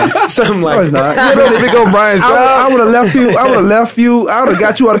lead right now. Something like no, he's not. You better pick up Brian's job. I would have left you. I would have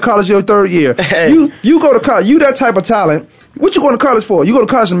got you out of college your third year. Hey. You go to college. You that type of talent. What you going to college for? You go to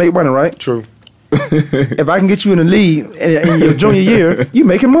college to make money, right? True. If I can get you in the league in your junior year, you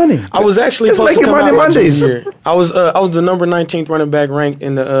making money. I was actually supposed to come out my junior year. I was the number 19th running back ranked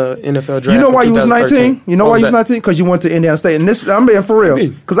in the NFL draft. You know why you was 19? You know why you was 19? Because you went to Indiana State. And this, I'm being for real.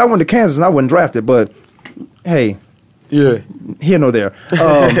 Because I went to Kansas and I wasn't drafted. But hey, yeah, here no there.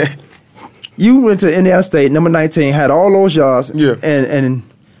 You went to Indiana State, number 19, had all those yards. Yeah, and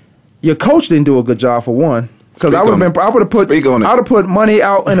your coach didn't do a good job for one. Because I would have put money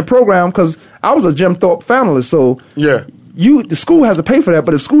out in the program because I was a Jim Thorpe finalist. So yeah, the school has to pay for that.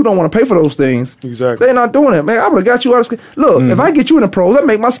 But if school don't want to pay for those things, exactly, they're not doing it. Man, I would have got you out of school. Look, if I get you in the pros, that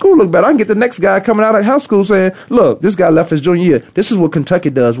make my school look better. I can get the next guy coming out of high school saying, "Look, this guy left his junior year. This is what Kentucky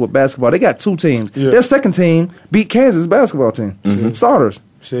does with basketball. They got two teams. Yeah. Their second team beat Kansas basketball team starters."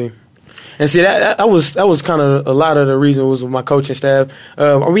 See. And see, that was kind of a lot of the reason was with my coaching staff.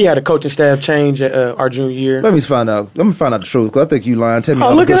 We had a coaching staff change at our junior year. Let me find out the truth, because I think you lying. Tell me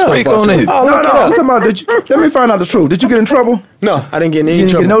all look the it good up. stuff about you. I'm talking about, let me find out the truth. Did you get in trouble? No, I didn't get in any trouble. You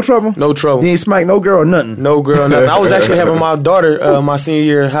didn't get no trouble? No trouble. You ain't smack no girl or nothing? No girl, nothing. I was actually having my daughter my senior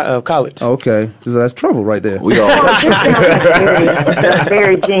year of college. Okay. So that's trouble right there. We all a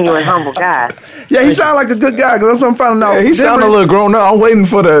very genuine, humble guy. Yeah, he sounded like a good guy, because that's what I'm finding out. Yeah, he sounded a little grown up. I'm waiting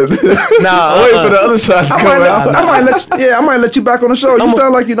for the I'm waiting for the other side to come out. I might let you back on the show. You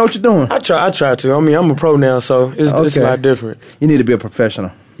sound like you know what you're doing. I try to. I mean, I'm a pro now, so it's a lot different. You need to be a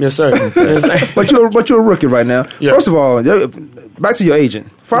professional. Yes, sir. But you're a rookie right now. Yeah. First of all, back to your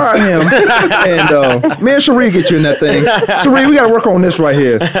agent. Fire him, and me and Sharee get you in that thing. Sharee, we got to work on this right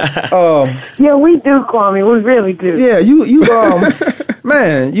here. Yeah, we do, Kwamie. We really do. Yeah,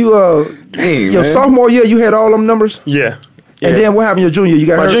 your sophomore year, you had all them numbers. Yeah. And then what happened your junior year? You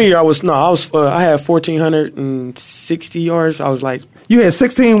got my hurt? junior year, I had 1,460 yards. I was like, you had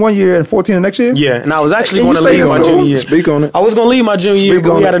 16 one year and 14 the next year? Yeah, and I was actually going to leave my junior year. Speak on it. I was going to leave my junior year,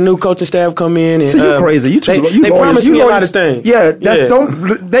 but we had a new coaching staff come in. And, see, you're crazy. They promised me a lot of things. Yeah,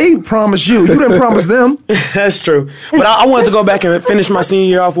 they promised you. You didn't promise them. That's true. But I wanted to go back and finish my senior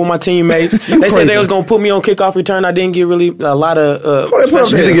year off with my teammates. They said they was going to put me on kickoff return. I didn't get really a lot of you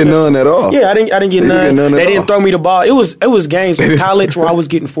didn't get none at all. Yeah, I didn't get none. They didn't throw me the ball. It was games in college where I was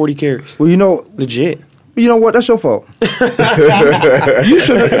getting 40 carries. Well, legit. You know what? That's your fault. You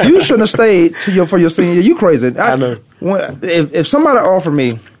shouldn't have stayed for your senior year. You crazy. I know. If somebody offered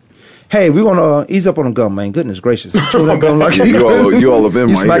me, hey, we're gonna ease up on the gum, man. Goodness gracious. You all have been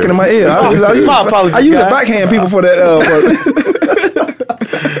you smacking in my ear. I use to backhand people for that.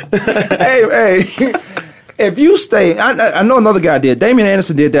 Hey, if you stay, I know another guy did. Damian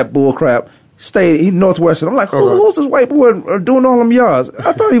Anderson did that bull crap. Stayed Northwestern. I'm like, who's this white boy doing all them yards?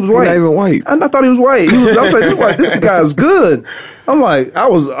 I thought he was white. He's not even white. I thought he was white. I was like, this guy's good. I'm like, I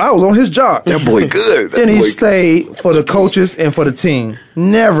was on his job. That boy good. Then he stayed for the coaches and for the team.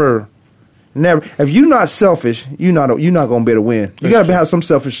 Never. If you're not selfish, you're not gonna be able to win. You gotta have some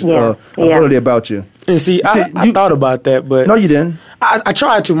selfish ability about you. And see, I thought about that, but no, you didn't. I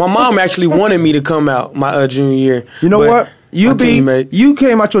tried to. My mom actually wanted me to come out my junior year. You know what? You came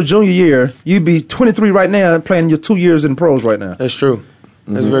out your junior year. You'd be 23 right now, playing your 2 years in pros right now. That's true.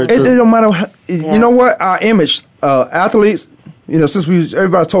 That's very true. It don't matter. You know what? Our image, athletes. Since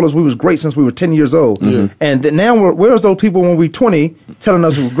everybody told us we was great since we were 10 years old, and now where's those people when we 20 telling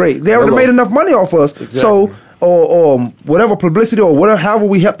us we were great? They already made enough money off us. Exactly. So or whatever publicity or whatever, however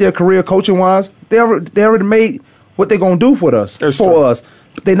we help their career coaching wise, they already made what they're gonna do for us. But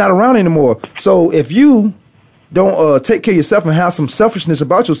they're not around anymore. So if you don't take care of yourself and have some selfishness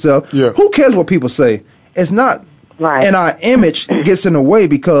about yourself, who cares what people say? It's not right. And our image gets in the way,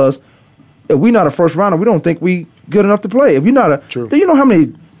 because if we're not a first rounder, we don't think we good enough to play. If you're not do you know how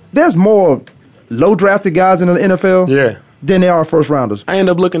many? There's more low drafted guys in the NFL than there are first rounders. I end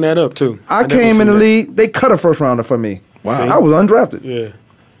up looking that up too. I came in the league, they cut a first rounder for me. Wow, I was undrafted. Yeah.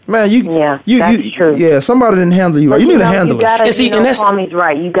 Man, that's true. Yeah, somebody didn't handle you right. You need to handle it. And that's Kwamie's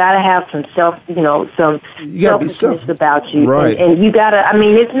right. You gotta have some selfishness about you, right? And you gotta. I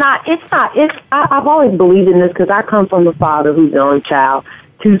mean, it's not. I've always believed in this, because I come from a father who's an only child,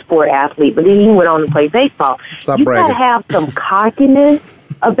 two-sport athlete, but then he went on to play baseball. You gotta have some cockiness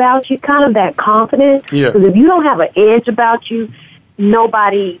about you, kind of that confidence. Because if you don't have an edge about you,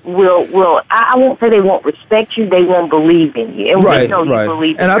 nobody will. I won't say they won't respect you. They won't believe in you. And we know you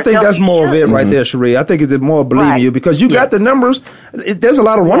believe in and I think that's more of it right there, Sharee. I think it's more believe in you, because you got the numbers. There's a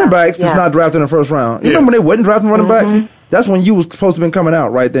lot of running backs that's not drafted in the first round. You remember when they wasn't drafting running backs? That's when you was supposed to be coming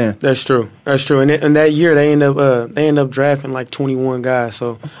out right then. That's true. And that year they end up drafting like 21 guys.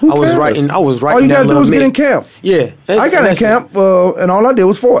 So I was writing. All you gotta do is get in camp. Yeah, I got in camp, and all I did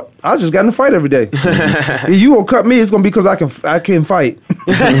was fought. I just got in a fight every day. If you won't cut me, it's gonna be because I can fight,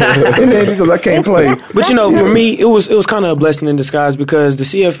 and then because I can't play. But for me, it was kind of a blessing in disguise, because the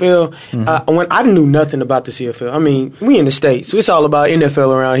CFL. When I knew nothing about the CFL, I mean, we in the States, so it's all about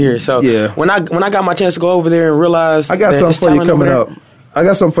NFL around here. So when I got my chance to go over there and realize, I got something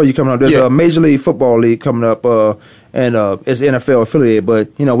for you coming up. There's a Major League Football League coming up, and it's NFL affiliated. But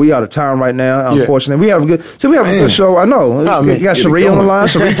we out of time right now. Unfortunately, we have a good show. I know. You got Sharee on the line.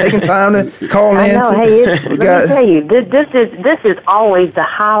 Sharee taking time to call in. I know. Let me tell you, this is always the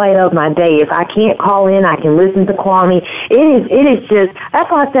highlight of my day. If I can't call in, I can listen to Kwamie. It is just.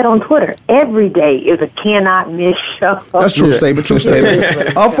 That's why I said on Twitter, every day is a cannot miss show. That's true statement. True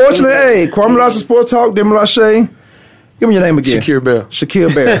statement. Unfortunately, Kwamie Lassiter Sports Talk, Demory Lawshe. Give me your name again. Shakir Bell.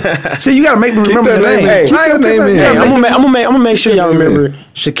 Shakir Bell. See, you got to make me remember the name. Hey, keep that name in. Hey, I'm gonna make sure y'all remember it.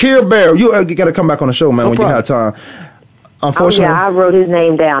 Shakir Bell. You got to come back on the show, man, when you have time. Unfortunately, I wrote his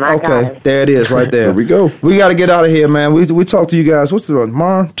name down. I got it. There it is, right there. There we go. We got to get out of here, man. We talk to you guys. What's the one?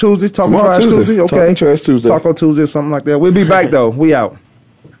 Tomorrow, Tuesday? Talking Trash Tuesday? Okay. Talking Trash Tuesday. Taco Tuesday or something like that. We'll be back, though. We out.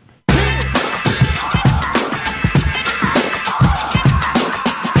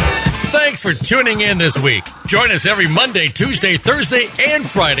 Thanks for tuning in this week. Join us every Monday, Tuesday, Thursday, and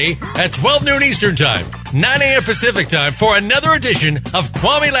Friday at 12 noon Eastern Time, 9 a.m. Pacific Time for another edition of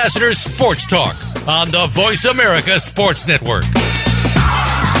Kwamie Lassiter's Sports Talk on the Voice America Sports Network.